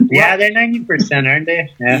they? Yeah, they're 90%, aren't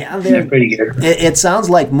they? Yeah, they're pretty good. It sounds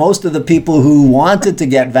like most of the people who wanted to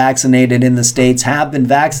get vaccinated in the States have been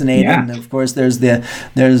vaccinated. Yeah. And of course, there's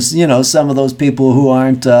some of those people who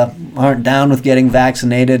aren't down with getting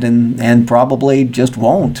vaccinated and probably just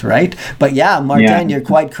won't, right? But yeah, Martin, you're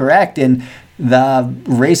quite correct. And the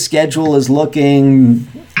race schedule is looking,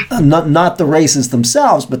 not the races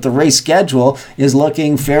themselves, but the race schedule is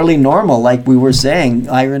looking fairly normal, like we were saying.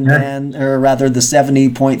 Ironman, or rather the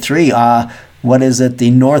 70.3, what is it,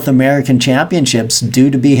 the North American Championships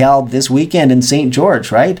due to be held this weekend in St.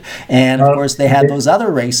 George, right? And of course they had those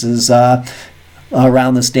other races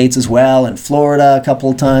around the States as well, and Florida a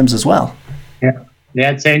couple of times as well. Yeah, they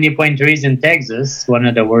had 70.3s in Texas, one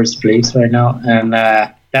of the worst places right now, and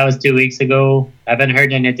that was 2 weeks ago. I haven't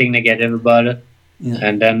heard anything negative about it. Yeah.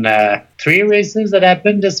 And then 3 races that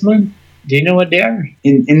happened this month. Do you know what they are?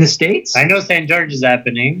 In the States? I know St. George is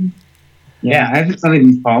happening. Yeah, I haven't really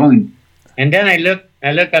been following. And then I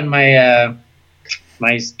look on my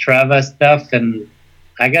my Strava stuff, and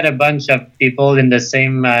I got a bunch of people in the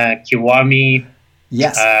same Kiwami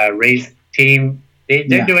race team.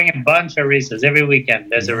 They're doing a bunch of races every weekend.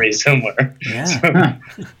 There's a race somewhere. Yeah. So,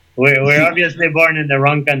 we're obviously born in the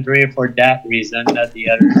wrong country for that reason, not the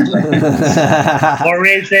other. For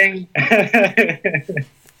racing,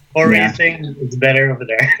 racing, it's better over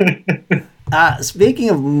there. Speaking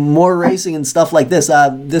of more racing and stuff like this,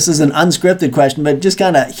 this is an unscripted question, but it just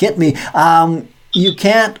kind of hit me. You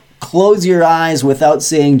can't close your eyes without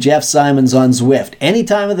seeing Jeff Simons on Zwift any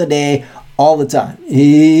time of the day, all the time.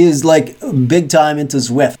 He is like big time into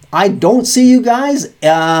Zwift. I don't see you guys.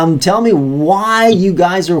 Tell me why you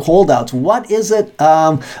guys are holdouts. What is it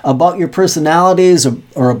about your personalities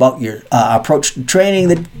or about your approach to training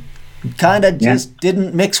that kind of just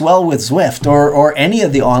didn't mix well with Zwift or any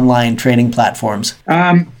of the online training platforms?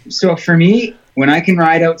 So for me, when I can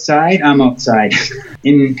ride outside, I'm outside.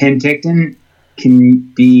 In Penticton can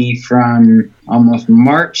be from almost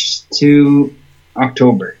March to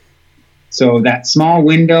October. So that small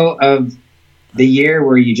window of the year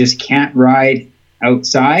where you just can't ride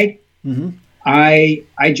outside, I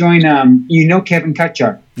join Kevin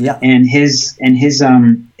Kutchar, and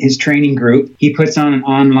his training group. He puts on an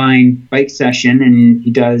online bike session, and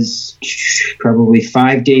he does probably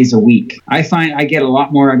 5 days a week. I find I get a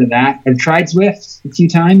lot more out of that. I've tried Zwift a few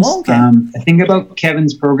times. Oh, okay. The thing about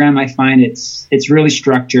Kevin's program, I find it's really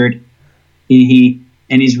structured.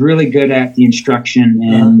 He's really good at the instruction,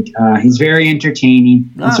 and he's very entertaining.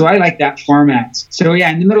 And so I like that format. So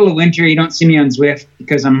yeah, in the middle of winter, you don't see me on Zwift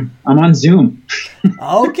because I'm on Zoom.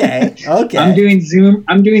 Okay. I'm doing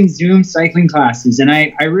Zoom cycling classes, and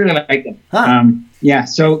I really like them.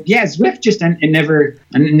 Zwift just it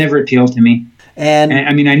never appealed to me. And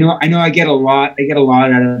I mean, I know I get a lot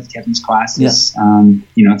out of Kevin's classes.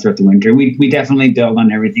 Throughout the winter, we definitely build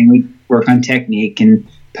on everything. We work on technique and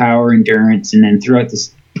power, endurance, and then throughout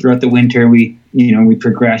the winter we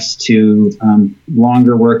progress to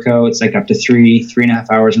longer workouts, like up to 3.5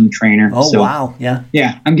 hours on the trainer. Wow.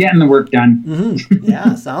 Yeah, I'm getting the work done. Mm-hmm.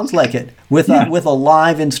 Yeah, sounds like it with a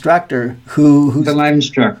live instructor who's the live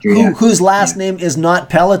instructor whose last name is not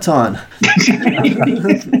Peloton.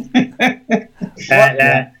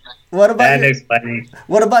 What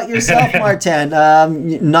about yourself, Martin?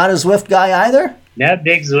 Not a Zwift guy either? No,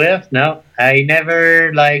 big Zwift. No, I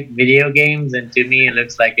never like video games, and to me, it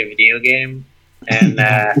looks like a video game. And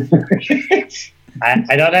I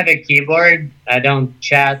don't have a keyboard. I don't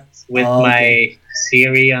chat with my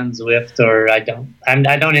Siri on Zwift, or I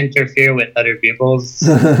don't interfere with other people's.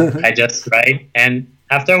 I just write, and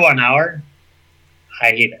after 1 hour, I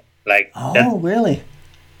hate it. Like, really?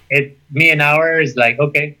 An hour is like,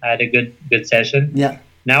 okay, I had a good session. Yeah.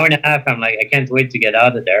 An hour and a half, I'm like, I can't wait to get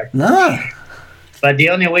out of there. No. But the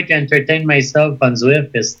only way to entertain myself on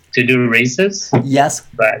Zwift is to do races. Yes.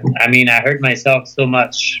 But I mean, I hurt myself so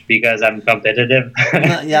much because I'm competitive.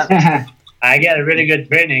 Yeah. I get a really good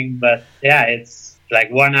training, but yeah, it's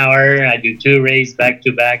like 1 hour. I do 2 races back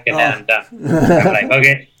to back, and then I'm done. I'm like,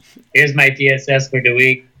 okay, here's my TSS for the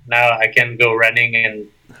week. Now I can go running and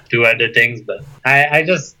do other things. But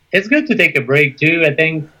it's good to take a break too. I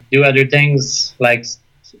think do other things like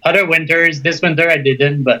other winters. This winter I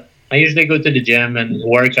didn't, but I usually go to the gym and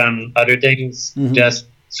work on other things just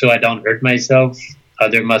so I don't hurt myself.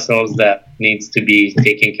 Other muscles that needs to be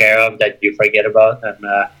taken care of that you forget about. And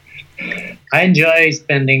I enjoy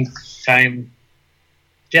spending time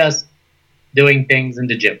just doing things in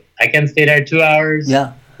the gym. I can stay there 2 hours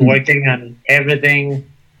working on everything,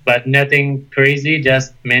 but nothing crazy,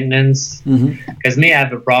 just maintenance. Because me, I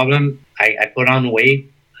have a problem. I put on weight.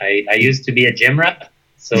 I used to be a gym rat,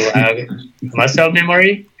 so muscle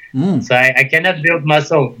memory. So I cannot build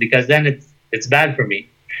muscle because then it's bad for me.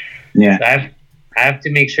 Yeah, so I have to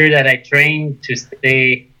make sure that I train to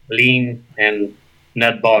stay lean and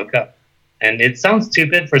not bulk up. And it sounds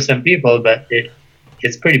stupid for some people, but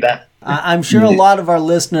it's pretty bad. I'm sure a lot of our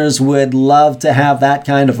listeners would love to have that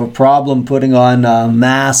kind of a problem putting on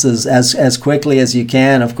mass as quickly as you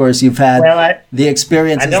can. Of course, you've had the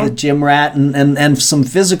experience as a gym rat and some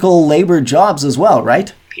physical labor jobs as well,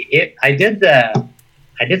 right? I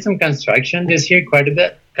did some construction this year quite a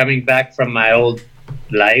bit, coming back from my old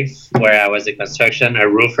life where I was a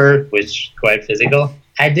roofer, which is quite physical.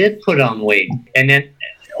 I did put on weight. And then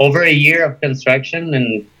over a year of construction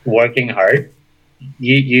and working hard,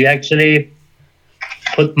 you actually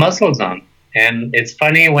put muscles on. And it's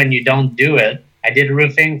funny when you don't do it. I did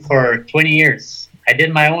roofing for 20 years. I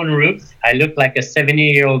did my own roof. I looked like a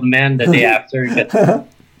 70-year-old man the day after.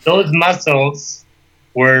 Those muscles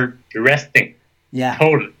were resting. Yeah.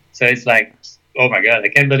 Totally. So it's like, oh my God, I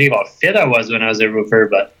can't believe how fit I was when I was a roofer,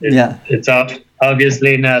 but it's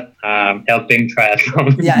obviously not helping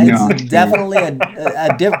triathlon. Yeah, it's definitely a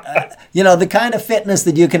different, the kind of fitness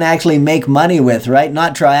that you can actually make money with, right?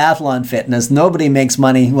 Not triathlon fitness. Nobody makes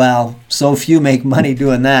money. Well, so few make money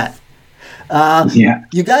doing that.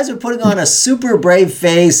 You guys are putting on a super brave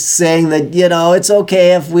face saying that, it's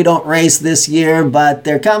okay if we don't race this year, but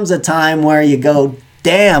there comes a time where you go,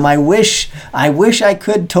 damn, I wish I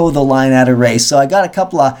could toe the line at a race. So I got a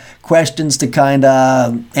couple of questions to kind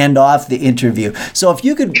of end off the interview. So if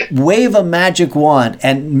you could wave a magic wand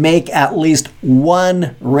and make at least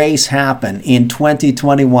one race happen in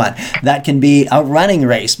 2021, that can be a running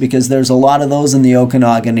race because there's a lot of those in the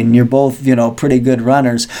Okanagan and you're both, pretty good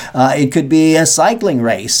runners. It could be a cycling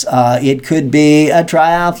race. It could be a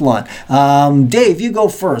triathlon. Dave, you go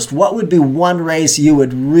first. What would be one race you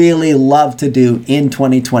would really love to do in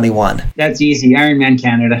 2021? That's easy. Ironman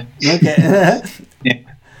Canada. Okay.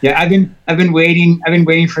 Yeah, I've been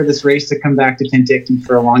waiting for this race to come back to Penticton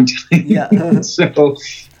for a long time. Yeah. So,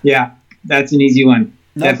 yeah, that's an easy one.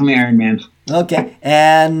 Definitely Ironman. Okay.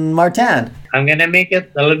 And Martin? I'm going to make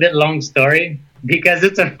it a little bit long story because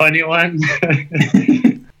it's a funny one.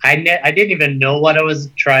 I didn't even know what it was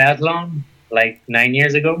triathlon like 9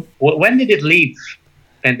 years ago. When did it leave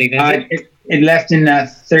Penticton? It left in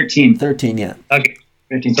 13. 13, yeah. Okay.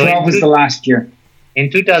 13. So 12 was the last year. In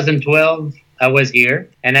 2012, I was here,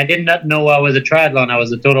 and I did not know I was a triathlon. I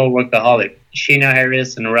was a total workaholic. Sheena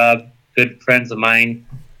Harris and Rob, good friends of mine,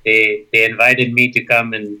 they invited me to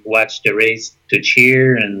come and watch the race, to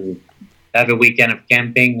cheer and have a weekend of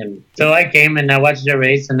camping. And so I came and I watched the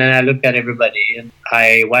race, and then I looked at everybody. And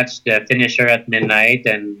I watched the finisher at midnight,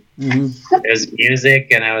 and there's music,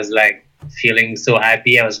 and I was like feeling so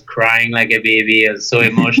happy. I was crying like a baby. I was so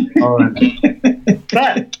emotional.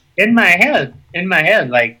 But in my head,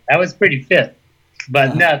 like I was pretty fit,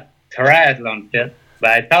 but not triathlon fit.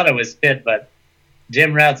 But I thought I was fit, but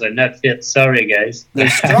gym rats are not fit. Sorry, guys. They're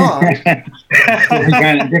strong.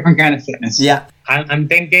 different kind of fitness. Yeah. I'm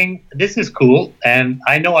thinking this is cool, and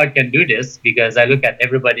I know I can do this because I look at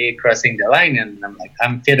everybody crossing the line, and I'm like,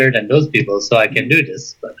 I'm fitter than those people, so I can do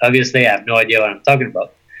this. But obviously, I have no idea what I'm talking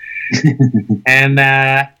about. And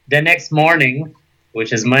the next morning,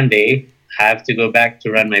 which is Monday, I have to go back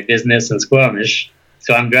to run my business in Squamish.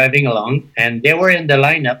 So I'm driving along, and they were in the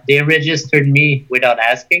lineup. They registered me without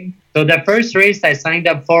asking. So the first race I signed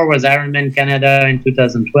up for was Ironman Canada in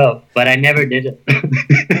 2012, but I never did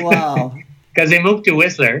it. Wow. Because they moved to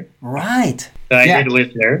Whistler. Right. So I did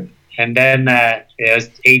Whistler. And then it was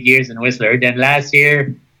 8 years in Whistler. Then last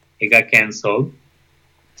year, it got canceled.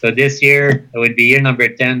 So this year, it would be year number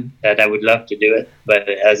 10 that I would love to do it, but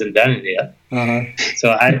it hasn't done it yet. Uh-huh.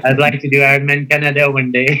 So I'd like to do Ironman Canada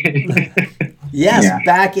one day. Yes,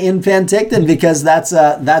 back in Penticton, because that's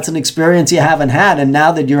an experience you haven't had. And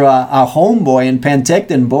now that you're a homeboy in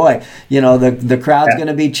Penticton, boy, you know, the crowd's going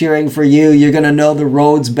to be cheering for you. You're going to know the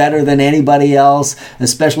roads better than anybody else,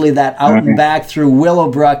 especially that out and back through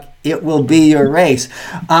Willowbrook. It will be your race.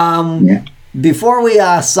 Before we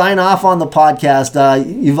sign off on the podcast,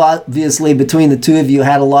 you've obviously, between the two of you,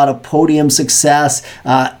 had a lot of podium success,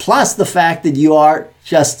 plus the fact that you are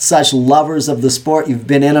just such lovers of the sport. You've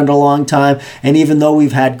been in it a long time, and even though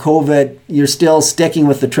we've had COVID, you're still sticking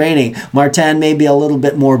with the training. Martin may be a little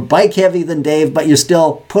bit more bike heavy than Dave, but you're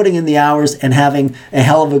still putting in the hours and having a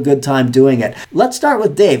hell of a good time doing it. Let's start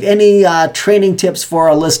with Dave. Any training tips for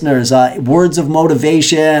our listeners, words of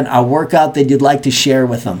motivation, a workout that you'd like to share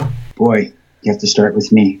with them? Boy, you have to start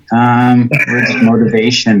with me. Words of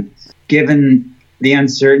motivation. Given the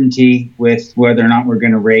uncertainty with whether or not we're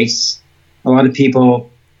going to race, a lot of people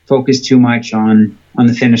focus too much on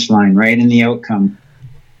the finish line, right, and the outcome.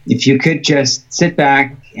 If you could just sit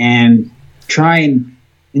back and try and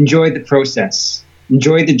enjoy the process,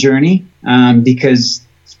 enjoy the journey, because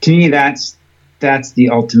to me that's the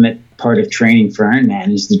ultimate part of training for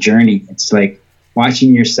Ironman is the journey. It's like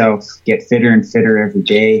watching yourself get fitter and fitter every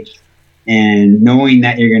day, and knowing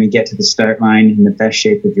that you're going to get to the start line in the best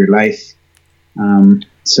shape of your life.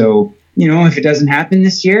 So, you know, if it doesn't happen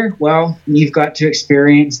this year, well, you've got to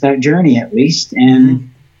experience that journey at least.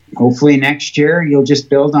 And hopefully next year you'll just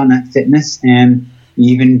build on that fitness and be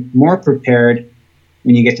even more prepared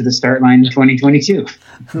when you get to the start line in 2022.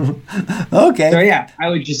 Okay. So, yeah, I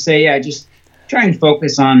would just say, just try and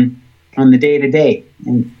focus on the day-to-day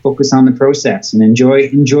and focus on the process and enjoy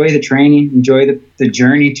the training, enjoy the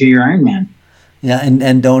journey to your Ironman. Yeah,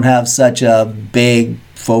 and don't have such a big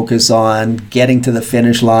focus on getting to the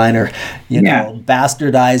finish line or, you know,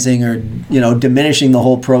 bastardizing or, you know, diminishing the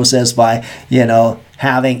whole process by, you know,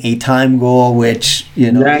 having a time goal, which,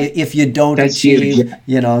 you know, if you don't achieve,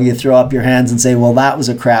 you know, you throw up your hands and say, well, that was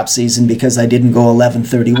a crap season because I didn't go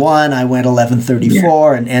 11:31, I went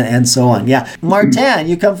 11:34 and so on. Yeah. Martin,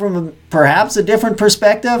 you come from perhaps a different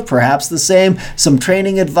perspective, perhaps the same, some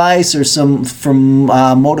training advice or some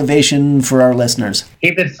motivation for our listeners.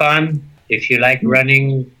 Keep it fun. If you like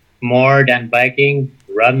running more than biking,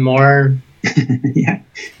 run more.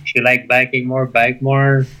 If you like biking more, bike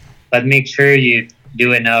more. But make sure you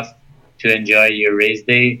do enough to enjoy your race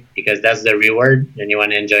day, because that's the reward and you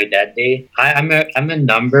want to enjoy that day. I'm a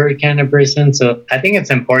number kind of person, so I think it's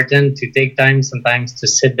important to take time sometimes to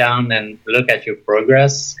sit down and look at your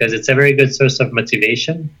progress, because it's a very good source of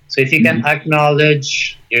motivation. So if you can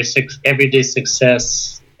acknowledge your everyday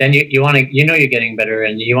success, then you want to, you know, you're getting better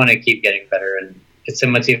and you want to keep getting better, and it's a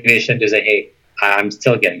motivation to say, hey, I'm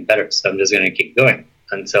still getting better, so I'm just going to keep going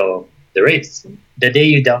until the race. The day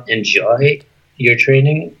you don't enjoy your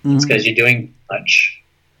training, it's because you're doing much,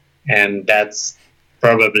 and that's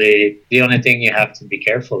probably the only thing you have to be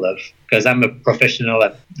careful of, because I'm a professional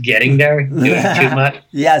at getting there, doing too much.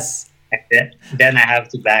 Yes. Then I have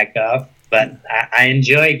to back off, but I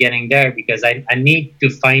enjoy getting there because I need to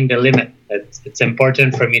find the limit. It's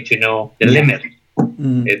important for me to know the limit.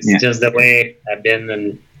 It's just the way I've been,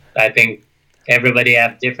 and I think everybody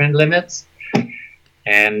have different limits.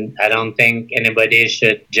 And I don't think anybody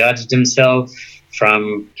should judge themselves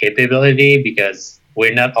from capability, because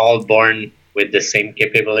we're not all born with the same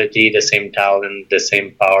capability, the same talent, the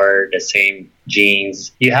same power, the same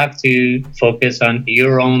genes. You have to focus on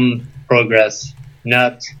your own progress,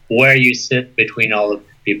 not where you sit between all of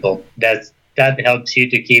the people. That helps you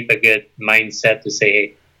to keep a good mindset to say,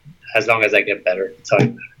 hey, as long as I get better, it's all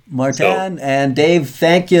right. Martin and Dave,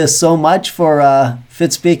 thank you so much for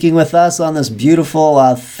Fitspeaking with us on this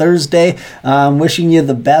beautiful Thursday. Wishing you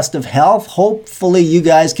the best of health. Hopefully you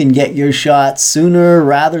guys can get your shot sooner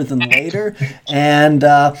rather than later. And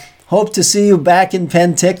hope to see you back in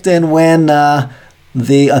Penticton when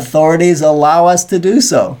the authorities allow us to do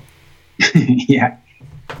so. Yeah.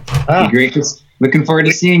 Great. Looking forward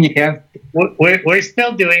to seeing you, Kev. We're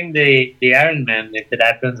still doing the Ironman if it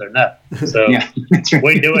happens or not. So that's right.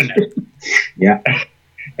 We're doing it. Yeah.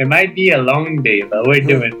 It might be a long day, but we're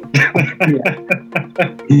doing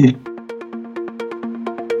it.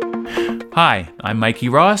 Hi, I'm Mikey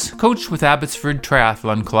Ross, coach with Abbotsford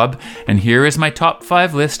Triathlon Club, and here is my top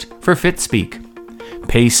 5 list for Fitspeek.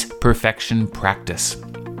 Pace Perfection Practice.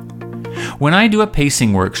 When I do a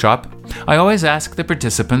pacing workshop, I always ask the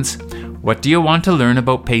participants, what do you want to learn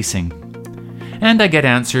about pacing? And I get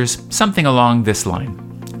answers something along this line.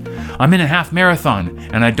 I'm in a half marathon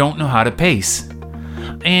and I don't know how to pace.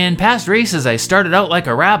 In past races, I started out like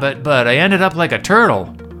a rabbit, but I ended up like a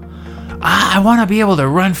turtle. I want to be able to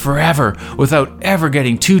run forever without ever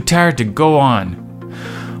getting too tired to go on.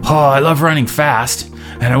 Oh, I love running fast,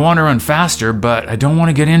 and I want to run faster, but I don't want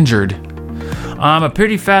to get injured. I'm a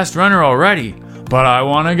pretty fast runner already, but I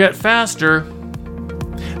want to get faster.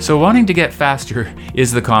 So wanting to get faster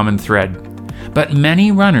is the common thread, but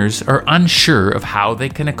many runners are unsure of how they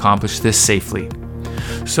can accomplish this safely.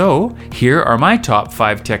 So here are my top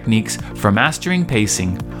 5 techniques for mastering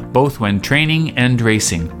pacing, both when training and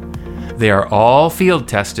racing. They are all field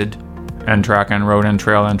tested, and track and road and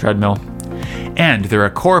trail and treadmill, and they're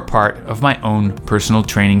a core part of my own personal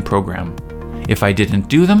training program. If I didn't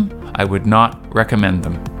do them, I would not recommend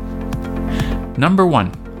them. Number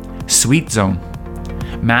 1, Sweet Zone.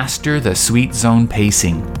 Master the Sweet Zone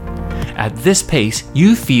pacing. At this pace,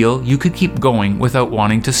 you feel you could keep going without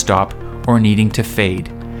wanting to stop or needing to fade.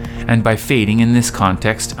 And by fading in this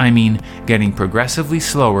context, I mean getting progressively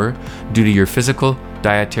slower due to your physical,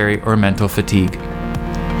 dietary, or mental fatigue.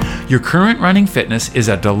 Your current running fitness is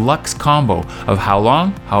a deluxe combo of how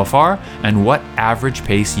long, how far, and what average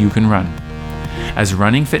pace you can run. As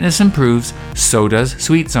running fitness improves, so does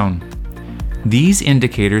Sweet Zone. These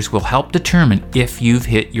indicators will help determine if you've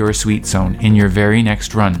hit your sweet zone in your very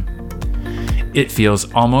next run. It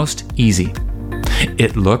feels almost easy.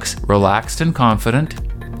 It looks relaxed and confident.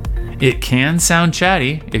 It can sound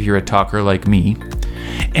chatty if you're a talker like me,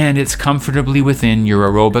 and it's comfortably within your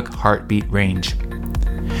aerobic heartbeat range.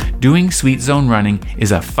 Doing Sweet Zone running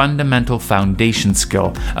is a fundamental foundation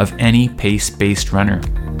skill of any pace-based runner.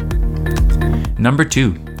 Number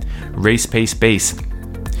 2, Race Pace Base.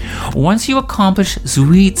 Once you accomplish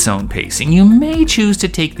Sweet Zone pacing, you may choose to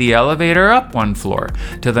take the elevator up 1 floor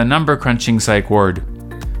to the number crunching psych ward.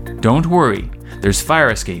 Don't worry, there's fire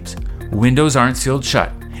escapes, windows aren't sealed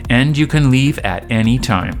shut, and you can leave at any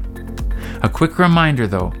time. A quick reminder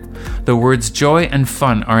though, the words joy and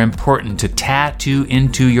fun are important to tattoo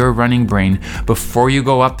into your running brain before you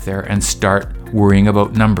go up there and start worrying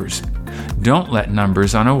about numbers. Don't let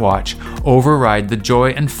numbers on a watch override the joy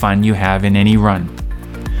and fun you have in any run.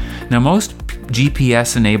 Now, most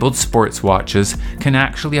GPS-enabled sports watches can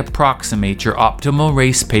actually approximate your optimal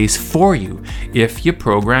race pace for you if you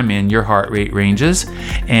program in your heart rate ranges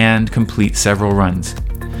and complete several runs.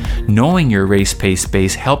 Knowing your race pace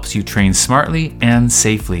base helps you train smartly and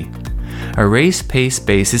safely. A race pace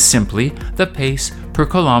base is simply the pace per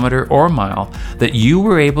kilometer or mile that you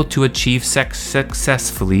were able to achieve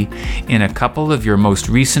successfully in a couple of your most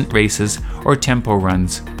recent races or tempo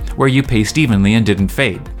runs where you paced evenly and didn't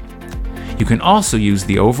fade. You can also use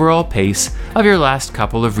the overall pace of your last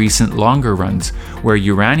couple of recent longer runs where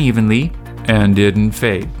you ran evenly and didn't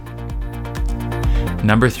fade.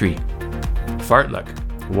 Number 3, Fartlek.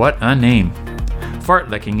 What a name!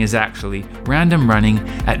 Fartleking is actually random running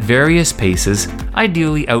at various paces,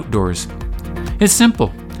 ideally outdoors. It's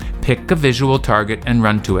simple. Pick a visual target and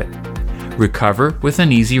run to it. Recover with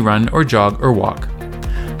an easy run or jog or walk.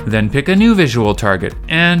 Then pick a new visual target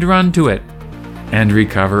and run to it. And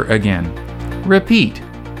recover again. Repeat.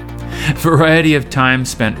 Variety of time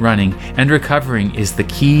spent running and recovering is the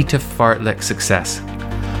key to fartlek success.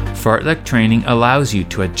 Fartlek training allows you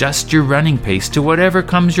to adjust your running pace to whatever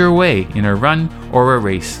comes your way in a run or a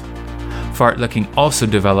race. Fartleking also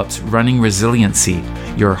develops running resiliency.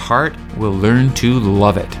 Your heart will learn to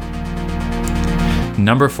love it.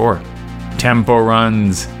 Number 4, tempo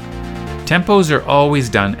runs. Tempos are always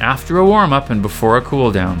done after a warm-up and before a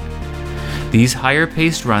cool-down. These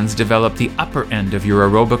higher-paced runs develop the upper end of your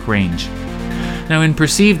aerobic range. Now, in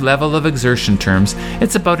perceived level of exertion terms,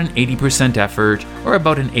 it's about an 80% effort or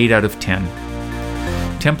about an 8 out of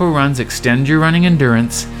 10. Tempo runs extend your running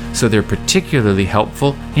endurance, so they're particularly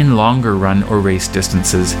helpful in longer run or race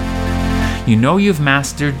distances. You know you've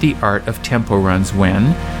mastered the art of tempo runs when,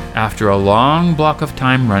 after a long block of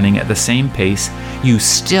time running at the same pace, you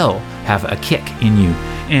still have a kick in you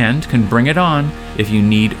and can bring it on if you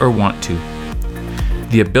need or want to.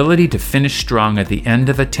 The ability to finish strong at the end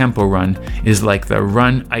of a tempo run is like the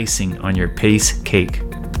run icing on your pace cake.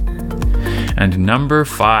 And number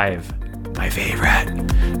 5, my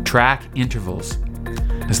favorite, track intervals.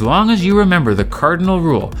 As long as you remember the cardinal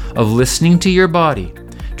rule of listening to your body,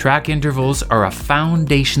 track intervals are a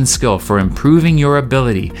foundation skill for improving your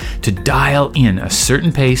ability to dial in a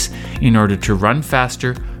certain pace in order to run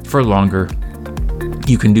faster for longer.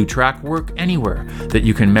 You can do track work anywhere that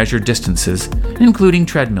you can measure distances, including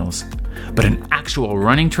treadmills. But an actual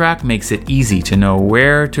running track makes it easy to know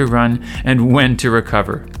where to run and when to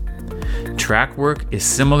recover. Track work is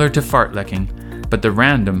similar to fartlecking, but the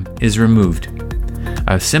random is removed.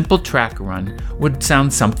 A simple track run would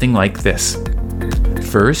sound something like this.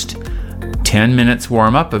 First, 10 minutes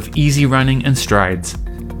warm-up of easy running and strides.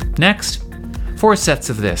 Next, 4 sets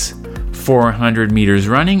of this, 400 meters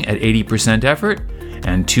running at 80% effort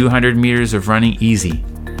and 200 meters of running easy,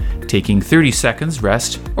 taking 30 seconds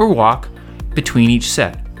rest or walk between each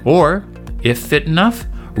set, or, if fit enough,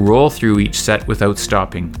 roll through each set without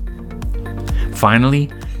stopping.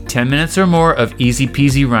 Finally, 10 minutes or more of easy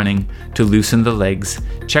peasy running to loosen the legs,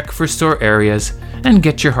 check for sore areas, and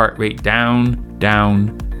get your heart rate down,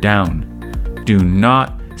 down, down. Do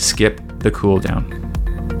not skip the cool down.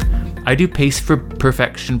 I do pace for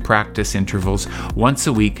perfection practice intervals once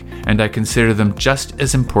a week, and I consider them just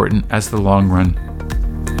as important as the long run.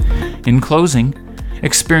 In closing,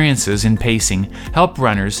 experiences in pacing help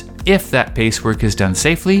runners if that pace work is done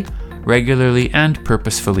safely, regularly, and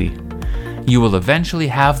purposefully. You will eventually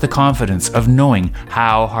have the confidence of knowing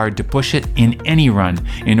how hard to push it in any run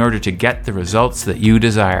in order to get the results that you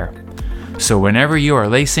desire. So whenever you are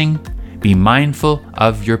lacing, be mindful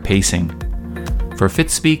of your pacing. For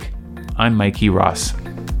Fitspeek, I'm Mikey Ross.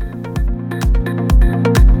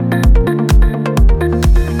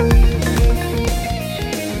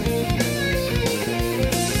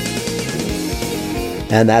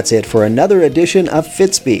 And that's it for another edition of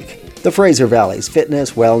Fitspeek, the Fraser Valley's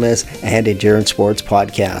fitness, wellness, and endurance sports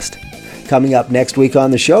podcast. Coming up next week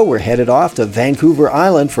on the show, we're headed off to Vancouver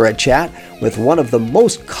Island for a chat with one of the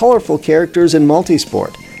most colorful characters in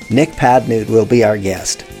multisport. Nick Padnud will be our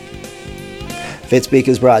guest. Fitspeek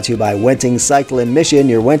is brought to you by Wenting's Cycle and Mission.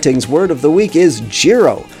 Your Wenting's word of the week is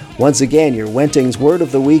Giro. Once again, your Wenting's word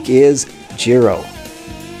of the week is Giro.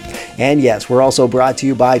 And yes, we're also brought to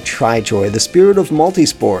you by TriJoy, the spirit of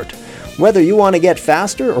multisport. Whether you want to get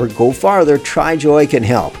faster or go farther, TriJoy can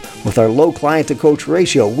help. With our low client-to-coach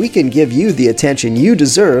ratio, we can give you the attention you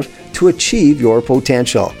deserve to achieve your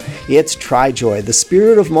potential. It's TriJoy, the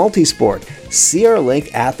spirit of multisport. See our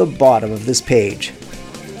link at the bottom of this page.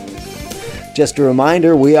 Just a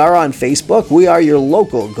reminder, we are on Facebook. We are your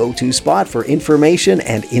local go-to spot for information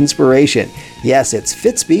and inspiration. Yes, it's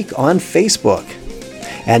Fitspeek on Facebook.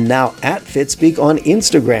 And now at Fitspeek on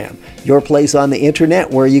Instagram, your place on the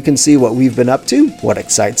internet where you can see what we've been up to, what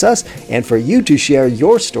excites us, and for you to share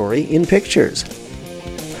your story in pictures.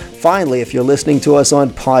 Finally, if you're listening to us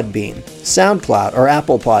on Podbean, SoundCloud, or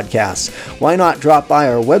Apple Podcasts, why not drop by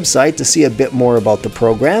our website to see a bit more about the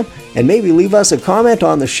program and maybe leave us a comment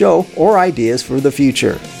on the show or ideas for the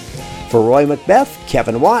future. For Roy Macbeth,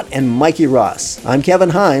 Kevin Watt, and Mikey Ross, I'm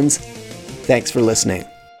Kevin Hines. Thanks for listening.